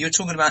 And you're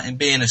talking about him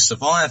being a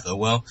survivor.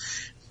 Well,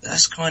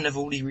 that's kind of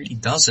all he really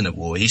does in a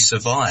war. He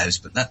survives,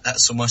 but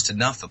that's almost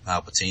enough for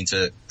Palpatine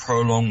to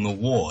prolong the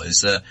war.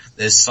 Is that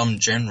there's some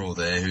general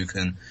there he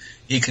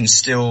can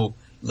still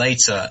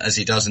later, as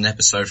he does in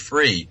episode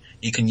 3,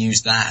 he can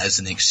use that as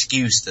an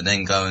excuse to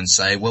then go and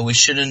say, well, we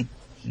shouldn't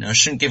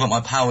give up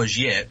my powers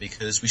yet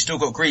because we still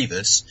got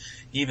Grievous,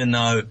 even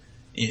though,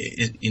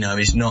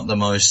 he's not the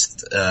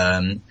most,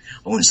 I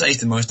wouldn't say he's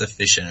the most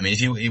efficient. I mean, if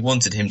he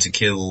wanted him to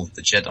kill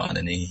the Jedi,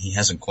 then he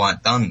hasn't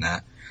quite done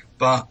that.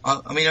 But,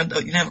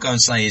 you never go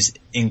and say he's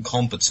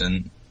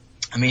incompetent.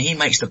 I mean, he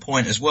makes the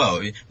point as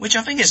well, which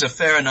I think is a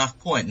fair enough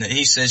point, that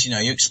he says,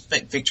 you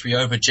expect victory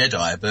over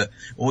Jedi, but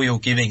all you're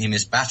giving him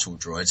is battle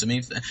droids. I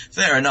mean,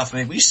 fair enough. I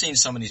mean, we've seen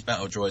some of these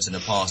battle droids in the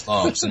past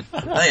arcs, and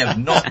they have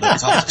not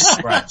looked up to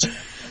scratch.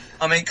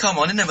 I mean, come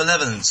on, in the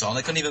Malevolent time,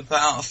 they couldn't even put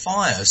out a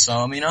fire. So,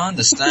 I mean, I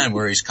understand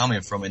where he's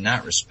coming from in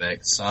that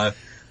respect. So,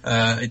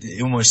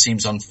 it almost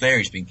seems unfair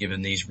he's been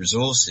given these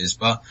resources.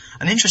 But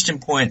an interesting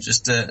point,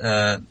 just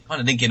to,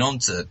 kind of linking on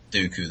to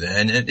Dooku there,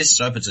 and this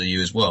is open to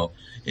you as well,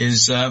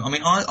 is,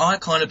 I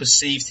kind of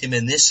perceived him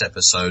in this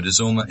episode as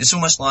it's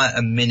almost like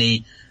a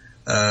mini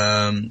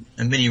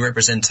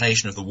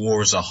representation of the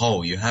war as a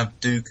whole. You have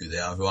Dooku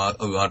there, who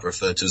I'd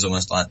refer to as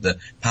almost like the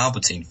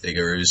Palpatine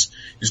figure, who's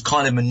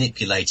kind of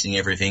manipulating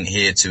everything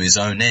here to his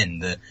own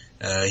end. That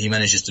he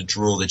manages to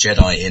draw the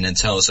Jedi in and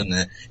tells them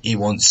that he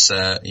wants.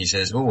 He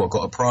says, "Oh, I've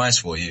got a prize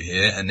for you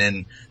here," and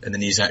then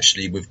he's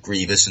actually with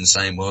Grievous and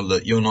saying, "Well,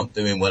 look, you're not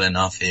doing well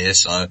enough here,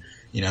 so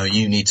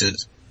you need to,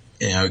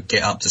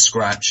 get up to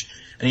scratch."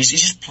 And he's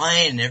just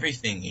playing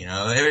everything,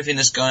 everything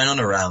that's going on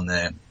around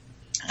there.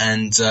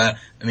 And,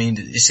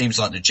 it seems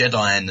like the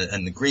Jedi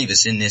and the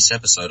Grievous in this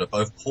episode are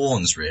both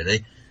pawns,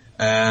 really.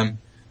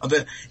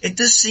 But it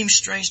does seem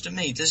strange to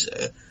me.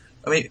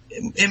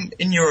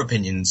 In your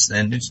opinions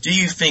then, do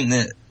you think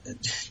that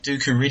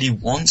Dooku really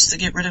wants to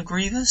get rid of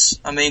Grievous?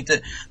 I mean,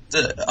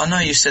 I know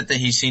you said that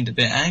he seemed a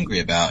bit angry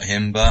about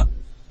him, but,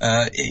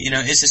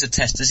 is this a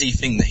test? Does he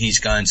think that he's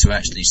going to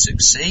actually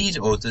succeed,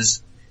 or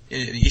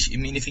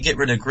if you get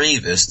rid of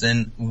Grievous,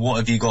 then what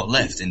have you got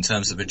left in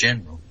terms of a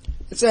general?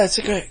 That's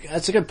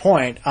a good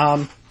point.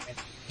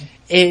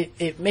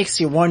 It makes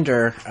you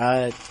wonder,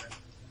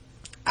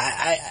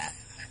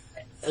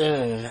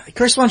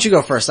 Chris, why don't you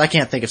go first? I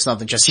can't think of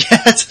something just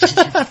yet.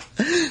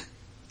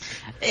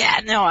 Yeah,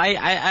 no,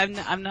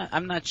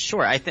 I'm not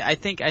sure. I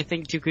think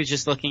Dooku's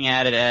just looking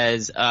at it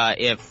as,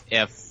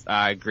 if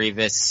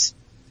Grievous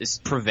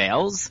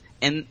prevails,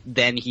 and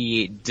then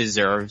he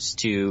deserves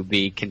to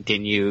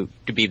continue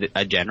to be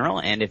a general,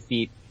 and if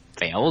he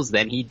fails,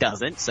 then he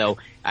doesn't. So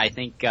I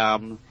think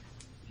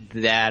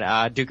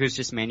that Dooku's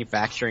just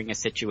manufacturing a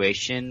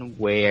situation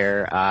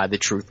where the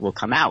truth will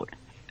come out,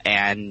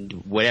 and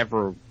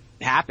whatever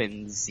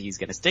happens, he's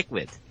going to stick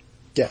with.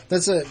 Yeah,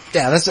 that's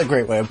a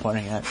great way of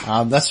putting it.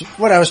 That's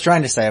what I was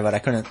trying to say, but I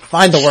couldn't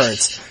find the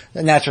words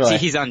naturally. See,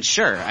 he's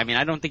unsure. I mean,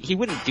 I don't think he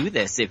wouldn't do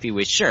this if he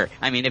was sure.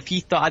 I mean, if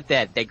he thought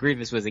that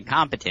Grievous was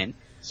incompetent,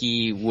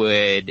 he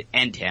would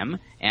end him.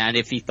 And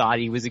if he thought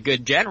he was a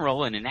good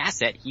general and an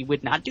asset, he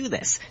would not do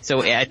this.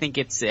 So I think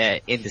it's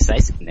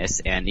indecisiveness,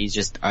 and he's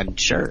just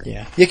unsure.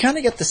 Yeah, you kind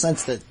of get the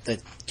sense that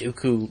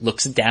Dooku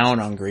looks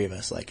down on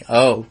Grievous, like,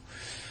 oh,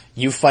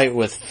 you fight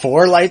with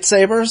 4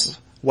 lightsabers?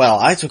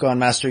 Well, I took on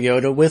Master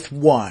Yoda with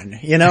 1.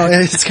 You know,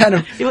 it's kind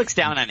of... He looks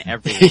down on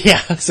everyone.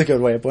 Yeah, that's a good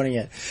way of putting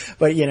it.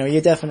 But, you know,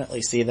 you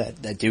definitely see that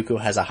Dooku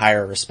has a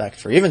higher respect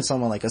for even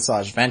someone like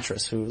Asajj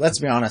Ventress, who, let's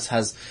be honest,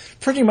 has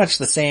pretty much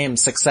the same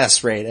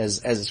success rate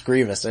as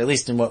Grievous, or at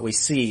least in what we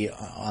see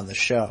on the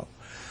show.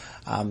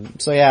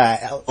 So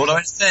yeah. Although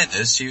in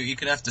fairness, you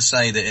could have to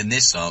say that in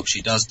this arc,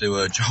 she does do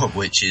a job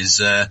which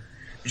is,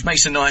 which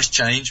makes a nice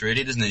change,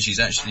 really, doesn't it? She's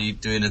actually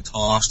doing a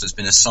task that's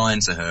been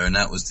assigned to her, and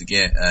that was to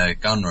get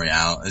Gunray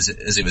out. As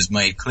it was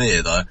made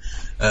clear, though,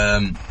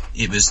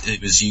 it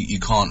was you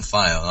can't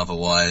fail,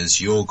 otherwise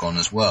you're gone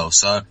as well.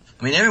 So,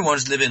 I mean,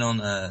 everyone's living on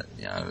a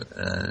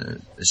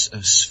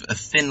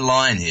thin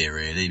line here,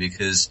 really,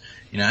 because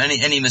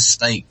any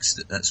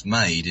mistakes that's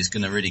made is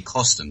going to really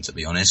cost them, to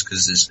be honest,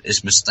 because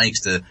it's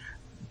mistakes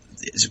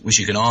which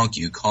you can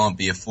argue can't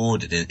be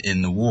afforded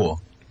in the war.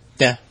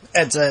 Yeah.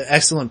 It's an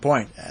excellent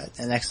point.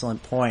 Let's move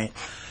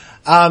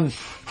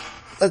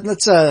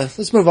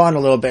on a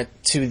little bit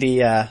to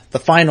the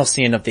final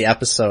scene of the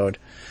episode,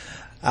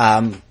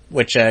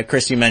 which,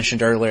 Chris, you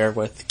mentioned earlier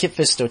with Kit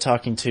Fisto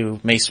talking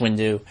to Mace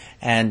Windu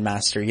and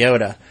Master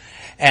Yoda.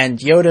 And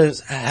Yoda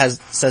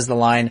says the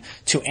line,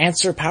 "To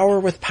answer power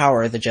with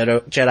power, the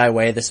Jedi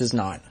way, this is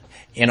not.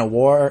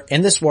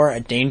 In this war,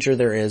 a danger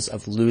there is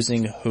of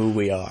losing who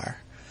we are."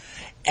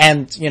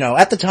 And,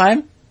 at the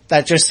time,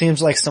 that just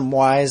seems like some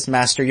wise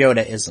Master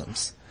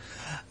Yoda-isms.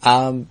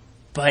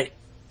 But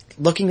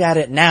looking at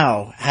it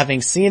now,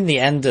 having seen the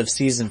end of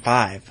season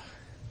 5,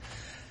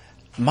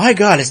 my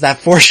God, is that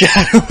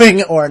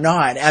foreshadowing or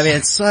not? I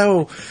mean,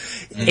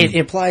 it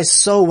applies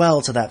so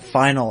well to that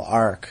final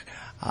arc.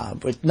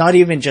 But not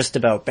even just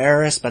about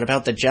Barriss, but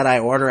about the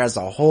Jedi Order as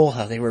a whole,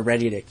 how they were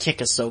ready to kick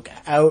Ahsoka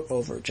out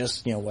over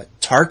just, what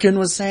Tarkin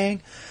was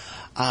saying.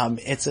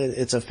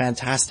 It's a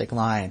fantastic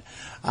line.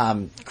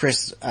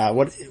 Chris,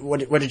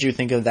 what did you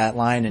think of that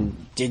line?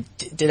 And did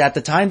at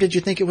the time, did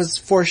you think it was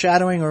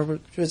foreshadowing, or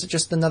was it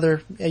just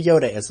another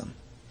Yoda-ism?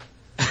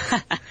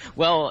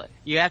 Well,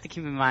 you have to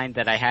keep in mind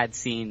that I had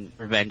seen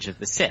Revenge of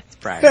the Sith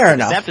prior to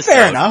this episode.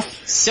 Fair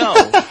enough. So,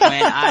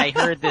 when I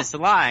heard this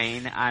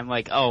line, I'm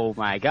like, oh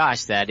my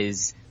gosh, that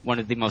is one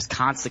of the most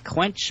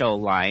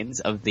consequential lines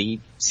of the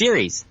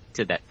series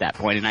to that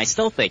point. And I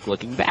still think,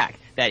 looking back,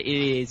 that it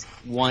is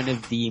one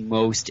of the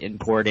most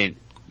important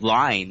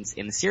lines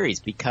in the series,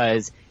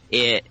 because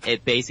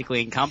it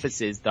basically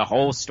encompasses the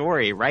whole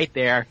story right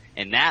there.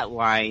 And that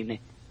line,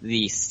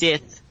 the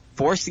Sith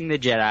forcing the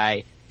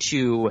Jedi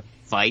to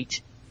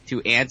fight, to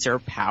answer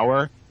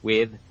power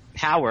with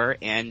power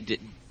and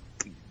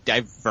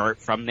divert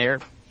from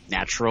their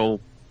natural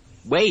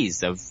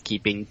ways of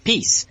keeping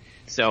peace.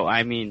 So,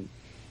 I mean,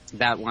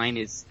 that line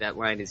is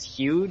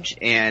huge,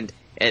 and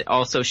it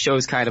also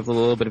shows kind of a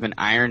little bit of an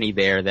irony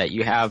there that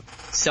you have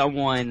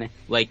someone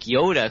like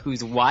Yoda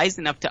who's wise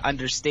enough to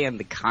understand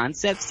the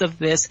concepts of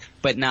this,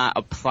 but not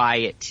apply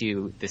it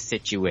to the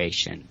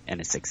situation in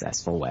a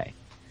successful way.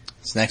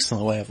 It's an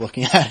excellent way of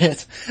looking at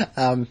it.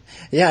 I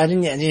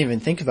didn't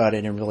even think about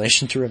it in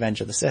relation to Revenge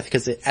of the Sith,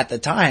 because at the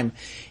time,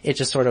 it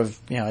just sort of,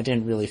 it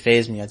didn't really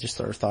faze me. I just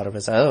sort of thought of it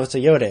as, it's a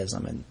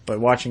Yoda-ism. But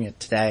watching it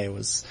today, it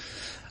was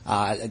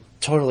a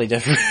totally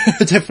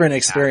different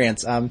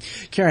experience.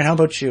 Ciaran, how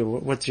about you?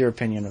 What's your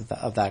opinion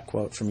of that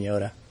quote from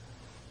Yoda?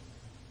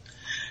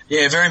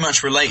 Yeah, it very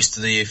much relates to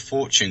the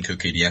fortune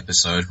cookie, the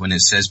episode, when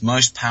it says,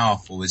 "Most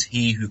powerful is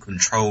he who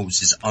controls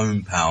his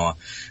own power."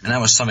 And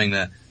that was something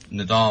that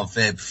Nahdar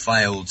Vebb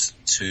failed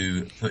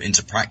to put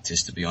into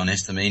practice, to be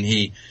honest. I mean,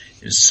 he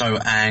was so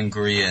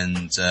angry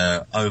and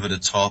over the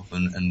top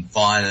and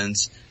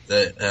violent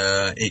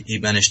that he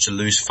managed to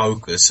lose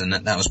focus, and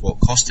that was what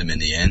cost him in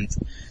the end.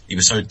 He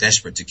was so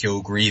desperate to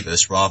kill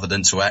Grievous rather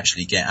than to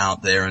actually get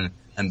out there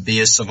and be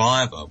a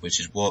survivor, which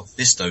is what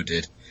Fisto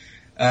did.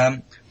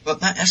 But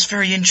that's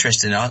very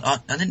interesting. I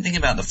didn't think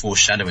about the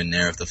foreshadowing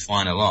there of the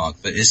final arc,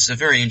 but it's a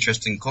very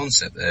interesting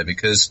concept there,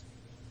 because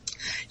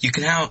you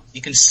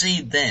can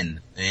see then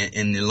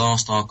in the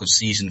last arc of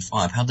season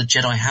 5 how the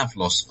Jedi have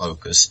lost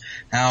focus,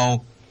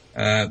 how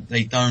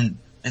they don't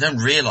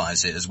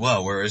realize it as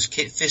well. Whereas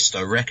Kit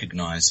Fisto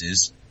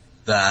recognizes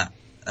that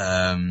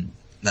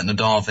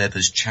Nahdar Vebb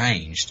has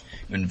changed.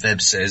 When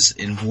Vebb says,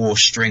 "In war,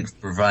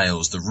 strength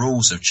prevails. The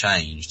rules have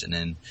changed," and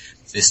then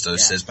Fisto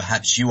says,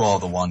 "Perhaps you are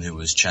the one who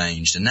has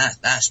changed." And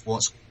that's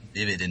what's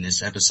vivid in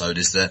this episode,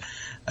 is that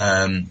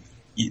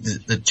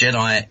the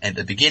Jedi at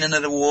the beginning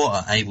of the war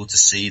are able to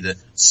see that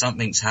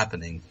something's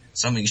happening,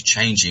 something's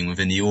changing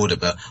within the Order,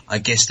 but I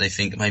guess they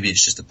think maybe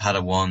it's just the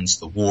Padawans,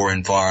 the war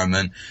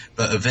environment,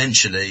 but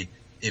eventually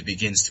it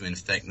begins to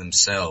infect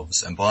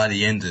themselves, and by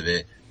the end of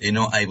it, you're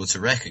not able to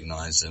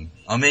recognize them.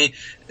 I mean,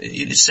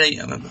 you say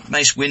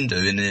Mace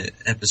Windu in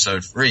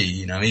episode 3,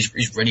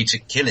 he's ready to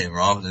kill him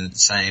rather than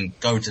saying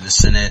go to the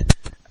Senate.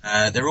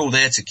 They're all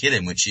there to kill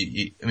him, which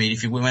I mean,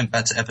 if you went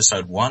back to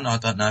episode 1, I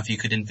don't know if you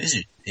could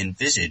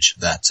envisage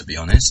that, to be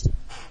honest.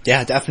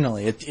 Yeah,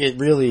 definitely. It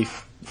really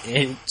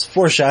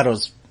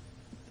foreshadows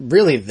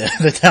really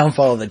the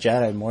downfall of the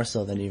Jedi more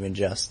so than even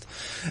just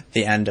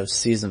the end of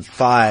season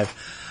 5.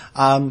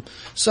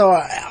 So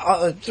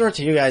I'll throw it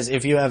to you guys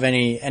if you have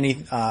any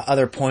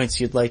other points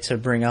you'd like to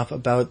bring up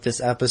about this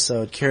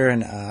episode.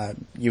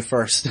 Ciaran, you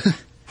first.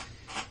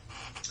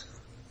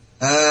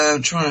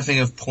 I'm trying to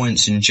think of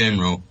points in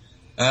general.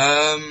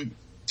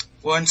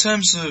 Well, in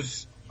terms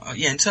of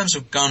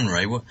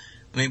Gunray,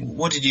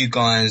 what did you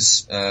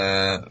guys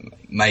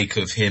make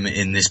of him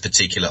in this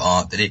particular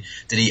arc? Did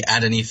he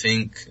add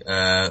anything,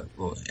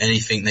 or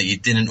anything that you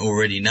didn't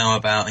already know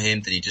about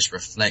him? Did he just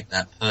reflect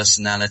that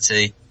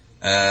personality?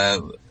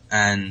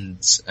 And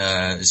is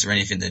there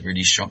anything that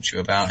really shocked you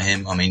about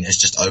him? I mean, it's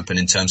just open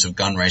in terms of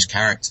Gunray's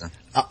character.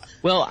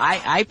 Well,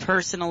 I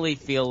personally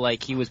feel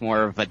like he was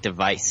more of a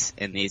device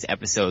in these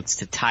episodes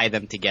to tie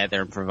them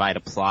together and provide a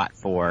plot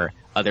for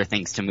other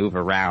things to move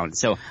around.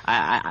 So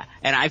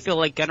I feel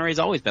like Gunray's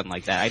always been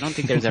like that. I don't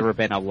think there's ever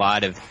been a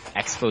lot of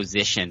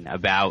exposition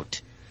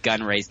about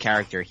Gunray's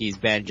character. He's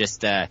been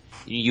just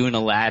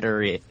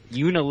unilaterally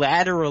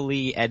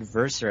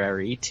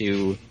adversary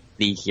to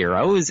the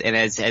heroes, and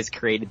has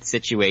created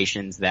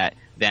situations that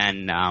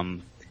then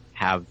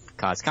have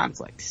caused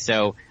conflict.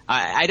 So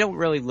I don't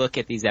really look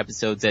at these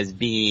episodes as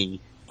being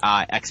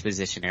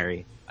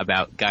expositionary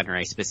about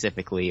Gunray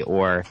specifically,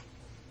 or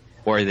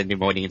the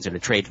Pneumonians or the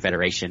Trade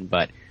Federation,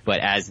 but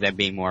as them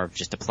being more of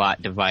just a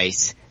plot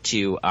device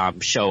to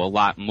show a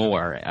lot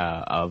more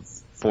of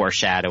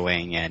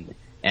foreshadowing and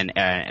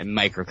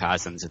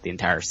microcosms of the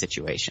entire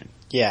situation.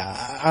 Yeah,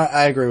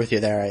 I agree with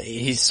you there.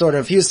 He's sort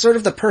of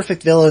the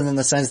perfect villain in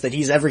the sense that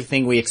he's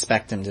everything we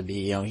expect him to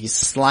be. He's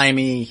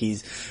slimy,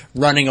 he's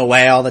running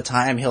away all the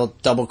time, he'll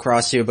double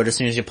cross you, but as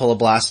soon as you pull a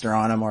blaster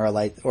on him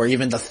or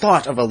even the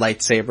thought of a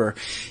lightsaber,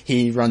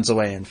 he runs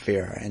away in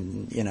fear.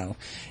 And,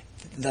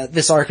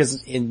 this arc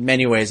is in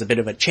many ways a bit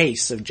of a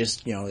chase of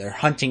just, they're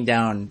hunting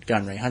down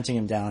Gunray, hunting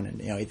him down, and,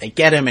 they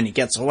get him and he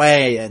gets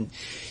away, and,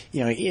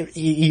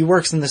 he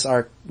works in this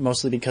arc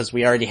mostly because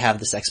we already have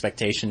this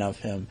expectation of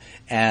him,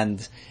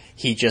 and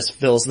he just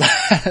fills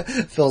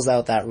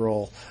out that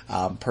role,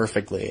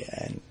 perfectly,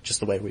 and just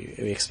the way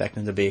we expect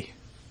him to be.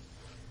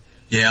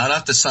 Yeah, I'd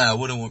have to say I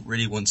wouldn't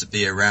really want to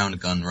be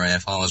around Gunray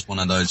if I was one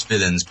of those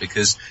villains,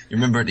 because you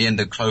remember at the end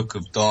of Cloak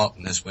of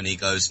Darkness when he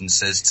goes and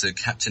says to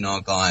Captain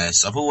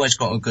Argaius, I've always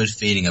got a good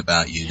feeling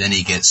about you, then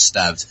he gets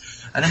stabbed.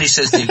 And then he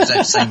says the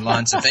exact same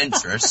line to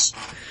Ventress.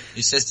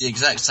 He says the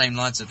exact same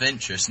line to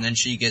Ventress, and then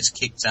she gets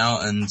kicked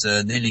out and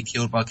nearly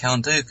killed by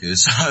Count Dooku.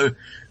 So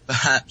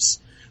perhaps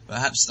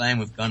staying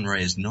with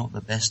Gunray is not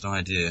the best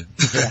idea.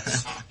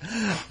 Yes.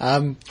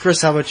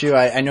 Chris, how about you?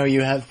 I know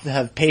you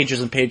have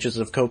pages and pages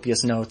of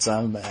copious notes.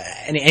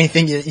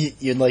 Anything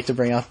you'd like to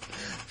bring up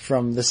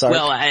from this arc?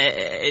 Well,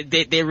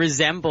 they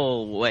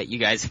resemble what you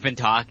guys have been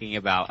talking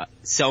about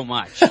so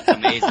much,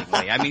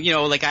 amazingly. I mean,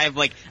 I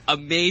have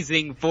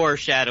amazing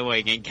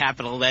foreshadowing in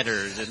capital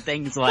letters and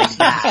things like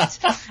that.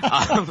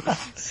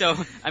 So,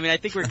 I mean, I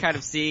think we're kind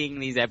of seeing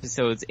these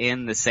episodes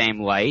in the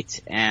same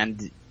light,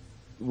 and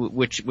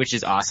which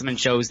is awesome, and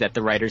shows that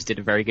the writers did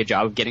a very good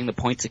job of getting the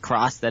points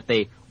across that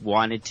they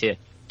wanted to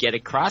get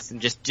across.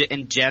 And just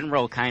in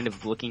general, kind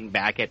of looking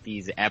back at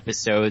these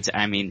episodes,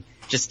 I mean,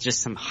 just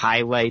some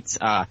highlights.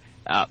 Paul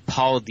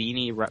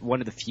Dini, one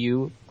of the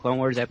few Clone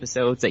Wars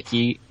episodes that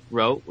he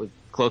wrote with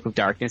Cloak of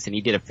Darkness, and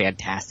he did a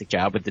fantastic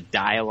job with the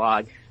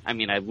dialogue. I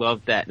mean, I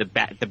love that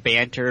the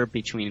banter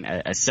between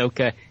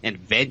Ahsoka and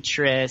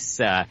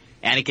Ventress,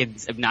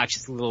 Anakin's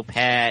obnoxious little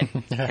pet,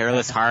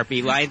 hairless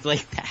harpy, lines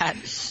like that.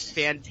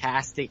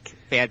 Fantastic.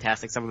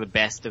 Some of the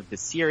best of the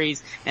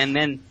series. And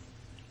then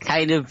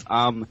kind of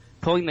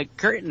pulling the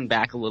curtain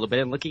back a little bit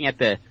and looking at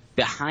the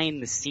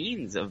behind the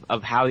scenes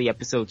of how the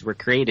episodes were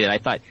created. I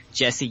thought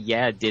Jesse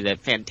Yeh did a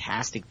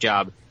fantastic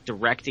job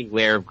directing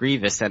Lair of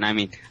Grievous. And I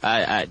mean,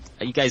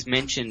 you guys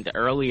mentioned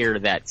earlier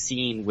that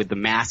scene with the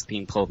mask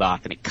being pulled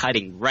off and it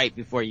cutting right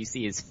before you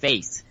see his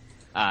face.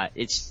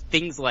 It's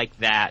things like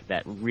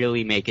that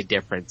really make a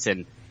difference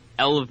and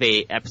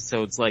elevate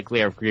episodes like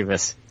Lair of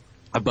Grievous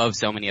above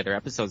so many other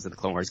episodes of the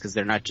Clone Wars, because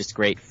they're not just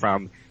great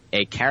from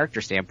a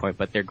character standpoint,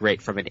 but they're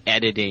great from an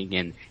editing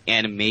and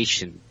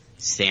animation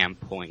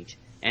standpoint.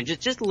 And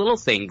just little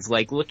things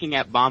like looking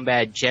at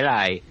Bombad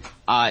Jedi,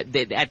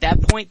 at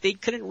that point they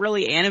couldn't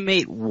really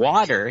animate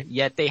water,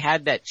 yet they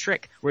had that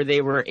trick where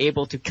they were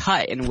able to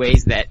cut in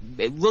ways that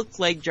it looked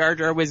like Jar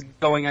Jar was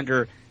going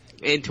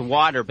into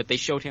water, but they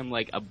showed him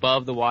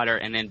above the water,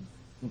 and then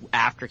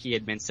after he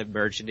had been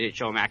submerged, it didn't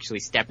show him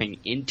actually stepping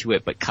into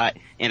it, but cut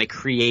in a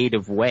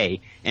creative way.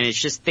 And it's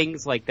just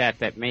things like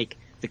that make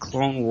the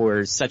Clone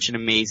Wars such an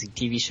amazing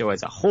TV show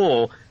as a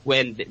whole,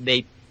 when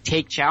they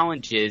take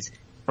challenges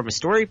from a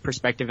story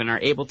perspective and are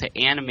able to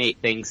animate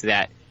things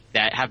that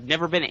have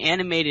never been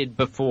animated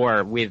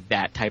before with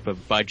that type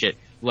of budget,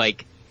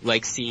 like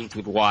scenes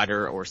with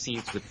water or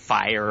scenes with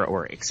fire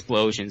or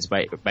explosions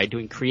by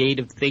doing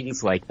creative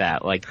things like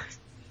that. Like,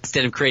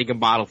 instead of creating a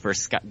model for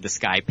the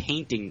sky,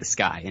 painting the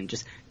sky, and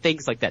just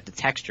things like that, the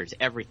textures,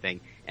 everything.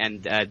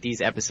 And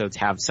these episodes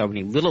have so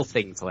many little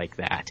things like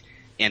that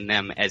in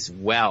them as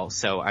well.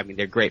 So, I mean,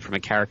 they're great from a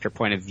character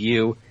point of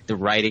view. The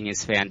writing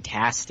is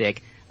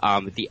fantastic.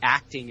 The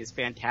acting is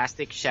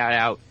fantastic. Shout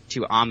out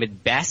to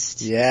Ahmed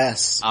Best.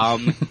 Yes.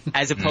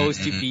 As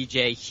opposed to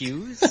BJ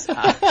Hughes.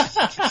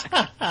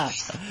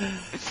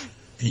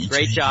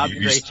 Great job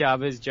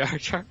as Jar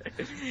Jar.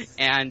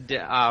 And,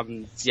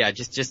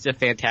 just a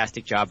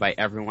fantastic job by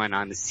everyone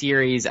on the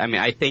series. I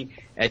mean, I think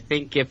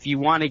if you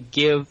want to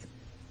give,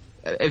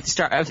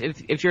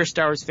 if you're a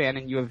Star Wars fan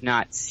and you have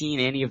not seen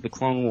any of the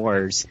Clone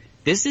Wars,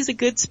 this is a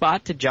good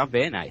spot to jump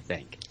in, I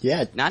think.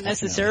 Yeah, not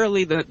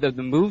necessarily the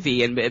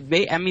movie, and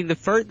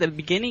the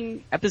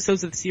beginning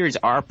episodes of the series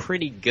are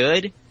pretty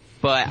good,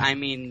 but I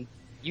mean,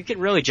 you can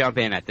really jump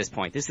in at this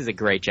point. This is a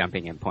great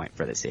jumping in point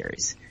for the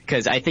series,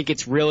 because I think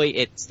it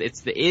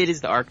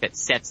is the arc that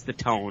sets the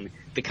tone,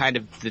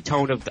 the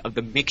tone of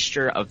the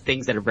mixture of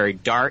things that are very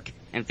dark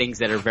and things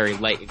that are very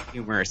light and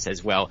humorous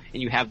as well,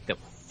 and you have the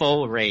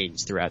full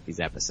range throughout these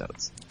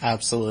episodes.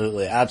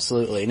 Absolutely,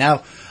 absolutely.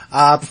 Now,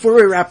 before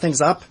we wrap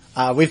things up,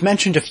 we've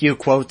mentioned a few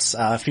quotes,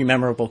 a few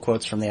memorable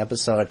quotes from the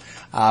episode,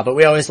 but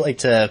we always like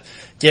to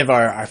give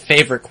our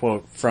favorite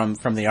quote from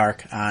the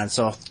arc. And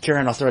so,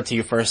 Ciaran, I'll throw it to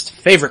you first.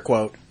 Favorite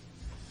quote?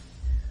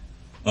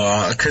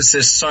 Because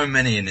there's so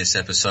many in this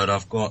episode,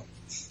 I've got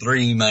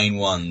 3 main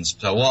ones.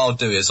 So what I'll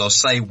do is I'll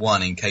say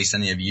one in case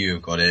any of you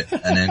have got it,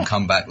 and then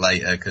come back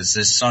later, because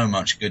there's so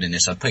much good in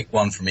this. I picked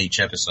one from each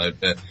episode,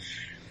 but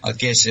I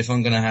guess if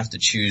I'm going to have to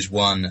choose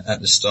one at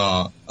the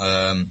start,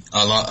 I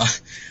like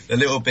a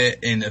little bit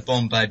in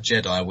Bombad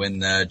Jedi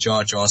when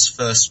Jar Jar's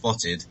first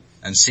spotted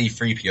and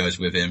C-3PO is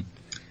with him.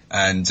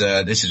 And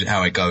this is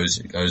how it goes.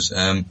 It goes,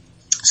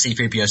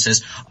 C-3PO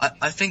says,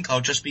 I think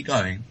I'll just be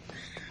going.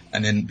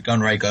 And then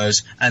Gunray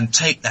goes, and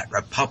take that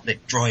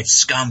Republic droid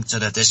scum to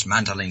the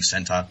dismantling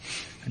center.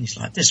 And he's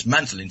like,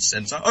 dismantling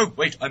center? Oh,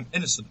 wait, I'm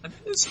innocent.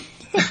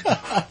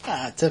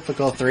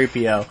 Typical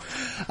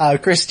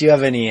 3PO. Chris, do you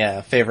have any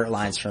favorite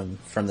lines from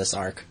this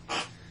arc?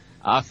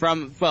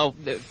 From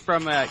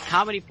a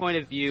comedy point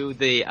of view,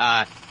 the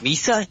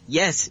Misa?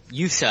 Yes,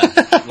 Yusa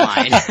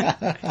line.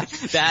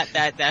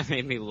 that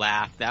made me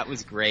laugh. That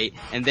was great.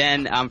 And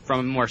then from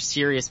a more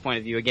serious point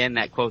of view, again,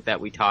 that quote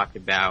that we talked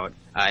about,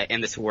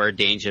 and this word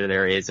danger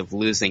there is of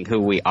losing who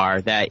we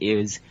are, that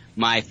is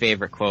my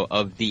favorite quote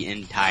of the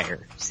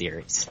entire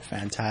series.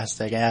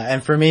 Fantastic. Yeah,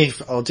 and for me,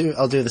 I'll do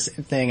the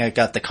same thing. I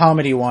got the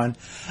comedy one,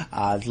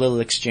 little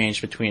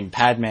exchange between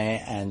Padme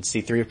and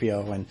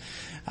C-3PO when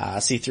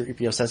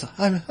C-3PO says,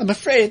 I'm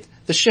afraid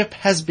the ship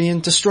has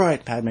been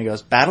destroyed. Padme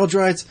goes, battle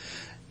droids?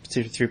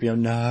 C-3PO,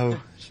 no.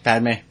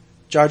 Padme,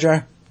 Jar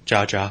Jar?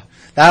 Jar Jar.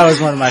 That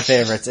was one of my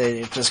favorites.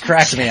 It just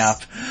cracked me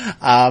up.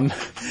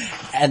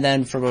 And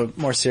then from a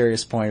more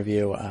serious point of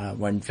view,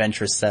 when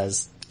Ventress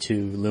says to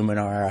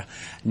Luminara,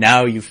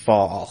 now you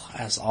fall,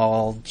 as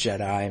all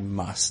Jedi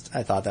must.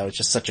 I thought that was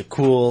just such a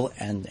cool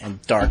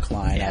and dark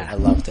line. Yeah. I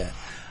loved it.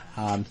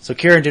 So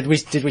Ciaran, did we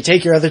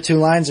take your other 2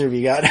 lines, or have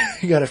you got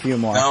a few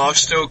more? No, I've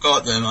still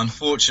got them.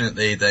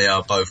 Unfortunately, they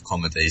are both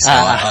comedies. So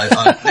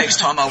next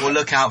time I will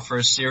look out for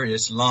a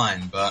serious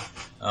line, but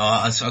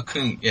I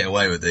couldn't get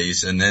away with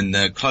these. And then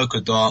the Cloak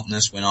of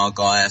Darkness when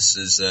Argaius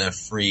is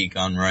free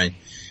Gunray,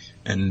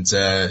 and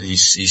he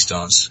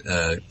starts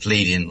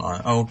pleading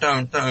like, oh,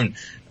 don't.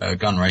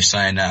 Gunray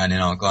saying that, and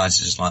then Argaius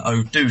is just like,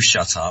 oh, do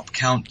shut up.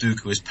 Count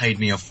Dooku has paid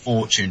me a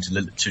fortune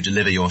to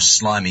deliver your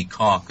slimy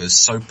carcass,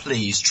 so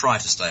please try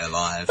to stay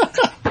alive.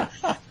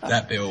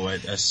 That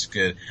bit, that's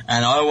good.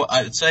 And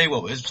I'd say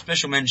a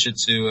special mention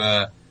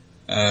to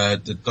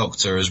the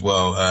Doctor as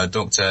well,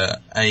 Dr.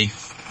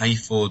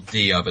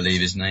 A4D, I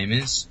believe his name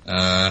is.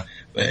 But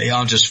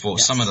I just thought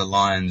some of the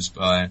lines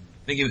by, I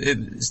think it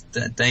was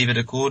David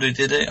Accord who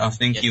did it. I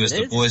think he was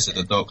the voice of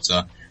the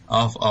Doctor.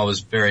 I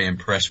was very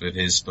impressed with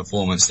his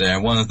performance there.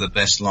 One of the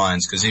best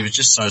lines, because he was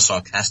just so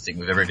sarcastic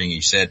with everything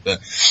he said. But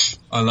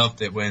I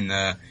loved it when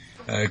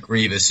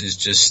Grievous is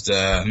just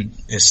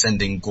is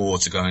sending Gore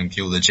to go and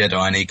kill the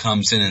Jedi, and he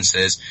comes in and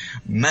says,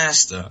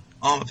 Master,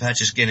 armor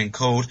patch is getting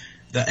cold.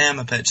 The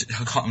armor patch,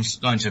 I'm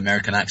going to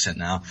American accent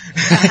now.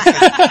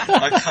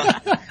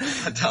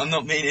 I'm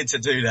not meaning to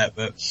do that,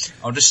 but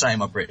I'll just say in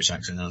my British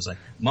accent, and I'll say,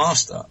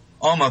 Master,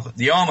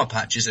 the armor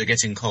patches are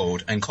getting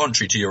cold, and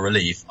contrary to your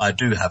relief, I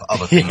do have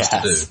other things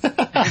to do.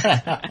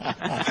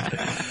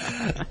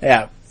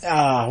 Yeah.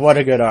 What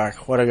a good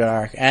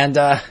arc. And,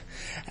 I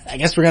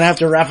guess we're gonna have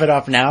to wrap it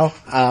up now.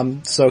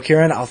 So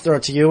Ciaran, I'll throw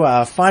it to you.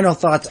 Final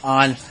thoughts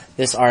on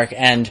this arc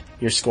and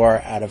your score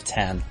out of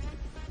 10.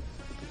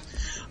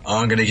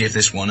 I'm going to give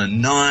this one a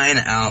 9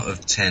 out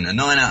of 10. A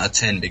 9 out of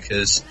 10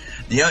 because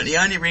the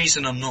only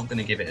reason I'm not going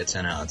to give it a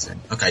 10 out of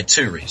 10, okay,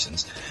 2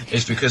 reasons,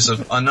 is because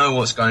I know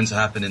what's going to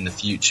happen in the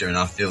future, and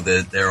I feel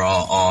that there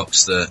are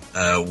arcs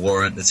that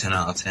warrant the 10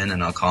 out of 10,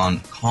 and I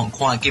can't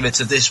quite give it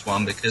to this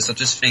one because I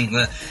just think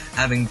that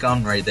having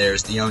Gunray there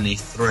as the only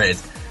thread,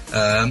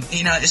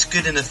 it's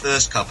good in the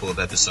first couple of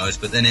episodes,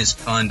 but then it's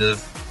kind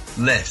of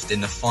left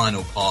in the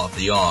final part of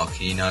the arc.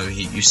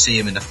 You see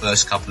him in the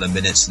first couple of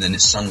minutes and then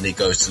it suddenly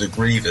goes to the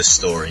Grievous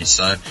story.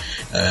 So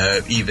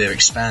either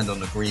expand on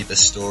the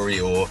Grievous story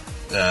or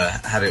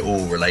have it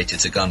all related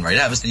to Gunray.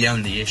 That was the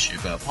only issue,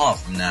 but apart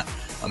from that,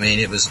 I mean,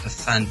 it was a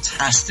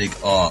fantastic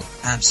arc,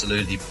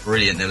 absolutely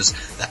brilliant. There was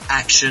the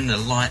action, the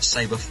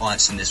lightsaber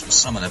fights in this was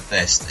some of the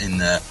best in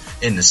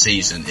the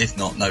season, if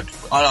not, no,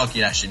 I'd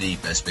argue actually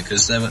the best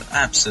because they were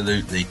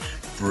absolutely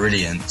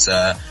brilliant.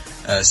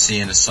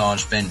 Seeing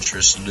Asajj,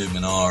 Ventress,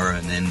 Luminara,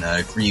 and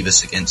then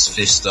Grievous against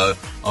Fisto.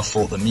 I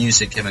thought the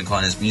music, Kevin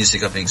Kliner's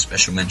music, I think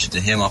special mention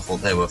to him. I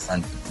thought they were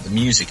the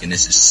music in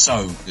this is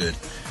so good.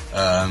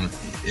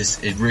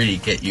 It really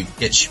gets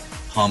you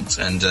pumped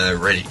and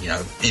ready,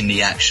 in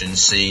the action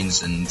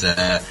scenes, and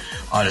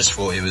I just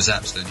thought it was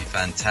absolutely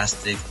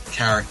fantastic.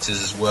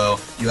 Characters as well.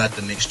 You had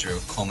the mixture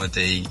of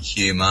comedy,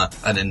 humour,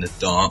 and then the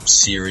dark,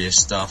 serious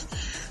stuff.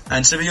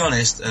 And to be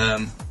honest,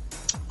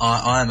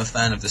 I am a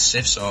fan of the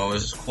Sith, so I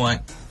was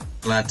quite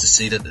glad to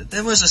see that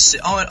there was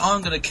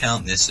I'm going to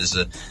count this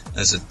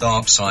as a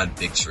dark side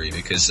victory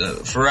because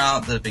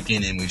throughout the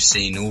beginning we've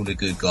seen all the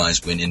good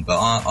guys winning, but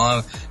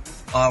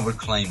I would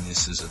claim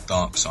this as a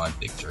dark side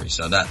victory.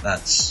 So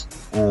that's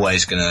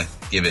always going to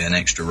give it an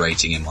extra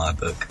rating in my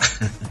book.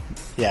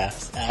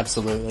 Yes,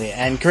 absolutely.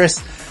 And Chris,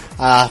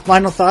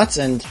 final thoughts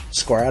and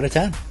score out of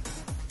 10.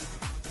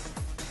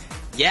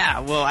 Yeah,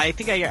 well, I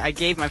think I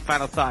gave my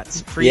final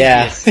thoughts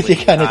previously. Yeah,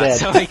 you kind of did.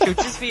 So I could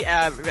just be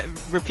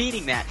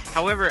repeating that.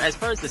 However, as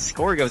far as the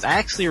score goes, I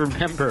actually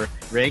remember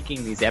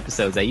ranking these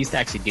episodes. I used to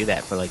actually do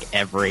that for like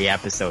every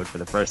episode for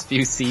the first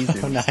few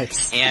seasons. Oh,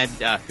 nice. And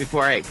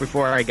before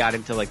I got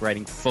into like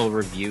writing full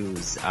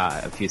reviews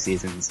a few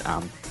seasons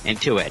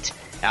into it.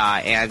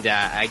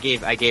 I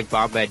gave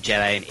Bombad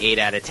Jedi an 8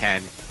 out of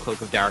 10,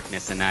 Cloak of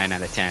Darkness a 9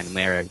 out of 10,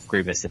 Lair of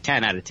Grievous a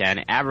 10 out of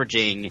 10,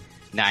 averaging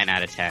 9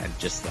 out of 10,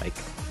 just like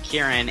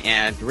Ciaran.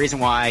 And the reason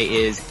why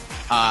is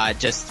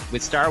just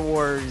with Star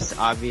Wars,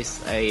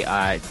 obviously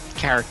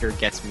character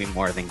gets me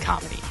more than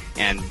comedy,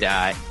 and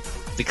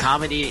the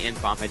comedy in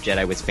Bombad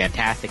Jedi was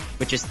fantastic,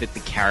 but just that the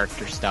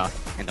character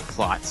stuff and the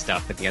plot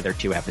stuff in the other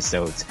 2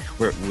 episodes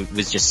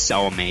was just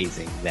so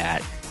amazing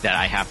that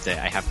I have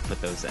to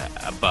put those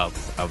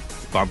above of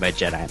Bombad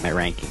Jedi in my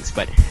rankings.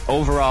 But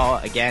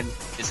overall, again,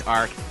 this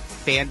arc,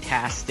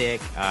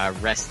 fantastic.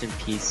 Rest in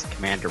peace,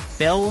 Commander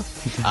Phil.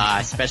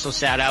 Special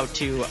shout out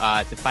to the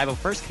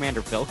 501st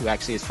Commander Phil, who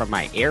actually is from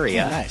my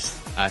area. Oh, nice.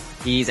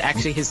 He's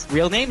actually, his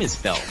real name is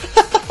Phil.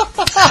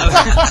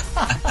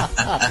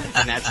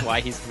 And that's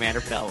why he's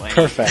Commander Phil. And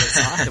Perfect. He's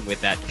awesome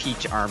with that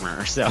peach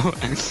armor. So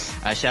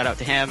shout out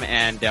to him,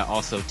 and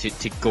also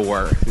to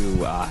Gore,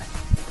 who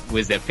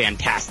was a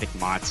fantastic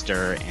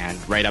monster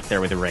and right up there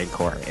with the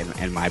Rancor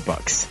in my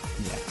books.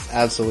 Yes,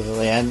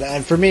 absolutely.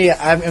 And for me,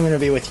 I'm going to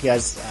be with you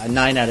guys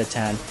 9 out of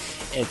 10.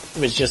 It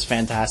was just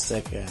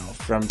fantastic,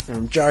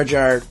 from Jar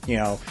Jar,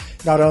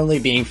 not only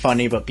being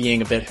funny but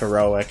being a bit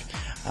heroic,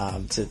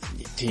 to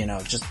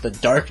just the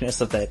darkness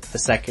of the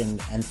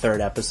second and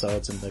third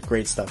episodes and the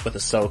great stuff with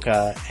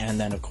Ahsoka, and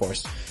then of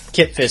course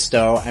Kit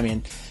Fisto. I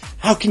mean,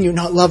 how can you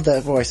not love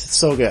that voice? It's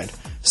so good.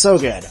 So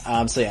good.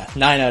 So yeah,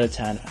 9 out of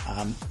 10.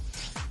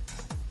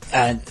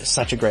 And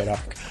such a great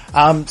arc.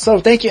 So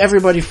thank you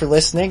everybody for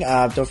listening.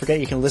 Don't forget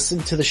you can listen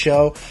to the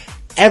show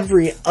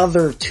every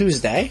other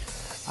Tuesday.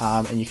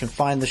 And you can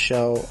find the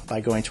show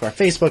by going to our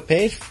Facebook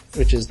page,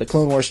 which is the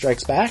Clone Wars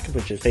Strikes Back,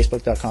 which is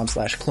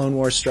facebook.com/Clone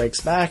Wars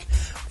Strikes Back.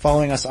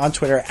 Following us on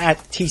Twitter at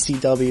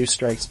TCW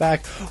Strikes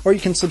Back, or you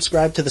can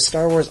subscribe to the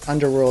Star Wars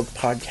Underworld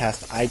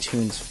podcast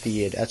iTunes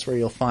feed. That's where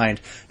you'll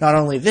find not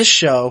only this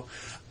show,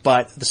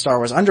 but the Star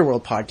Wars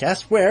Underworld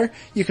podcast, where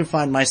you can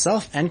find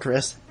myself and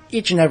Chris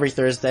each and every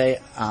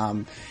Thursday,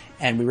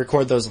 and we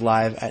record those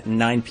live at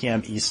 9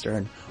 p.m.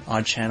 Eastern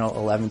on channel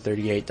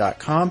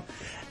 1138.com.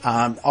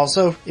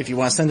 Also, if you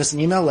want to send us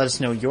an email, let us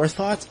know your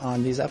thoughts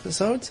on these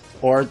episodes,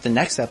 or the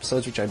next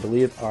episodes, which I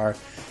believe are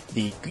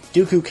the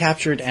Dooku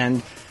captured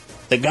and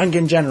the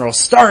Gungan General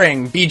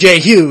starring BJ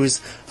Hughes.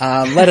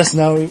 Let us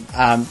know,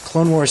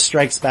 Clone Wars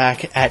Strikes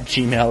Back at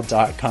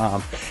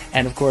gmail.com.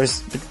 And of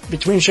course,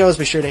 between shows,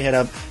 be sure to hit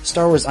up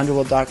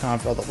StarWarsUnderworld.com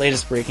for all the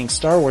latest breaking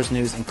Star Wars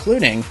news,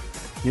 including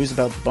news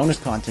about the bonus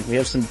content. We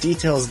have some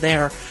details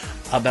there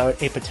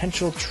about a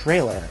potential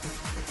trailer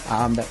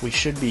that we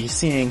should be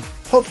seeing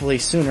hopefully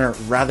sooner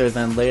rather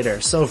than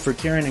later. So for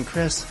Ciaran and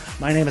Chris,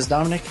 my name is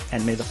Dominic,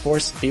 and may the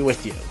Force be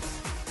with you.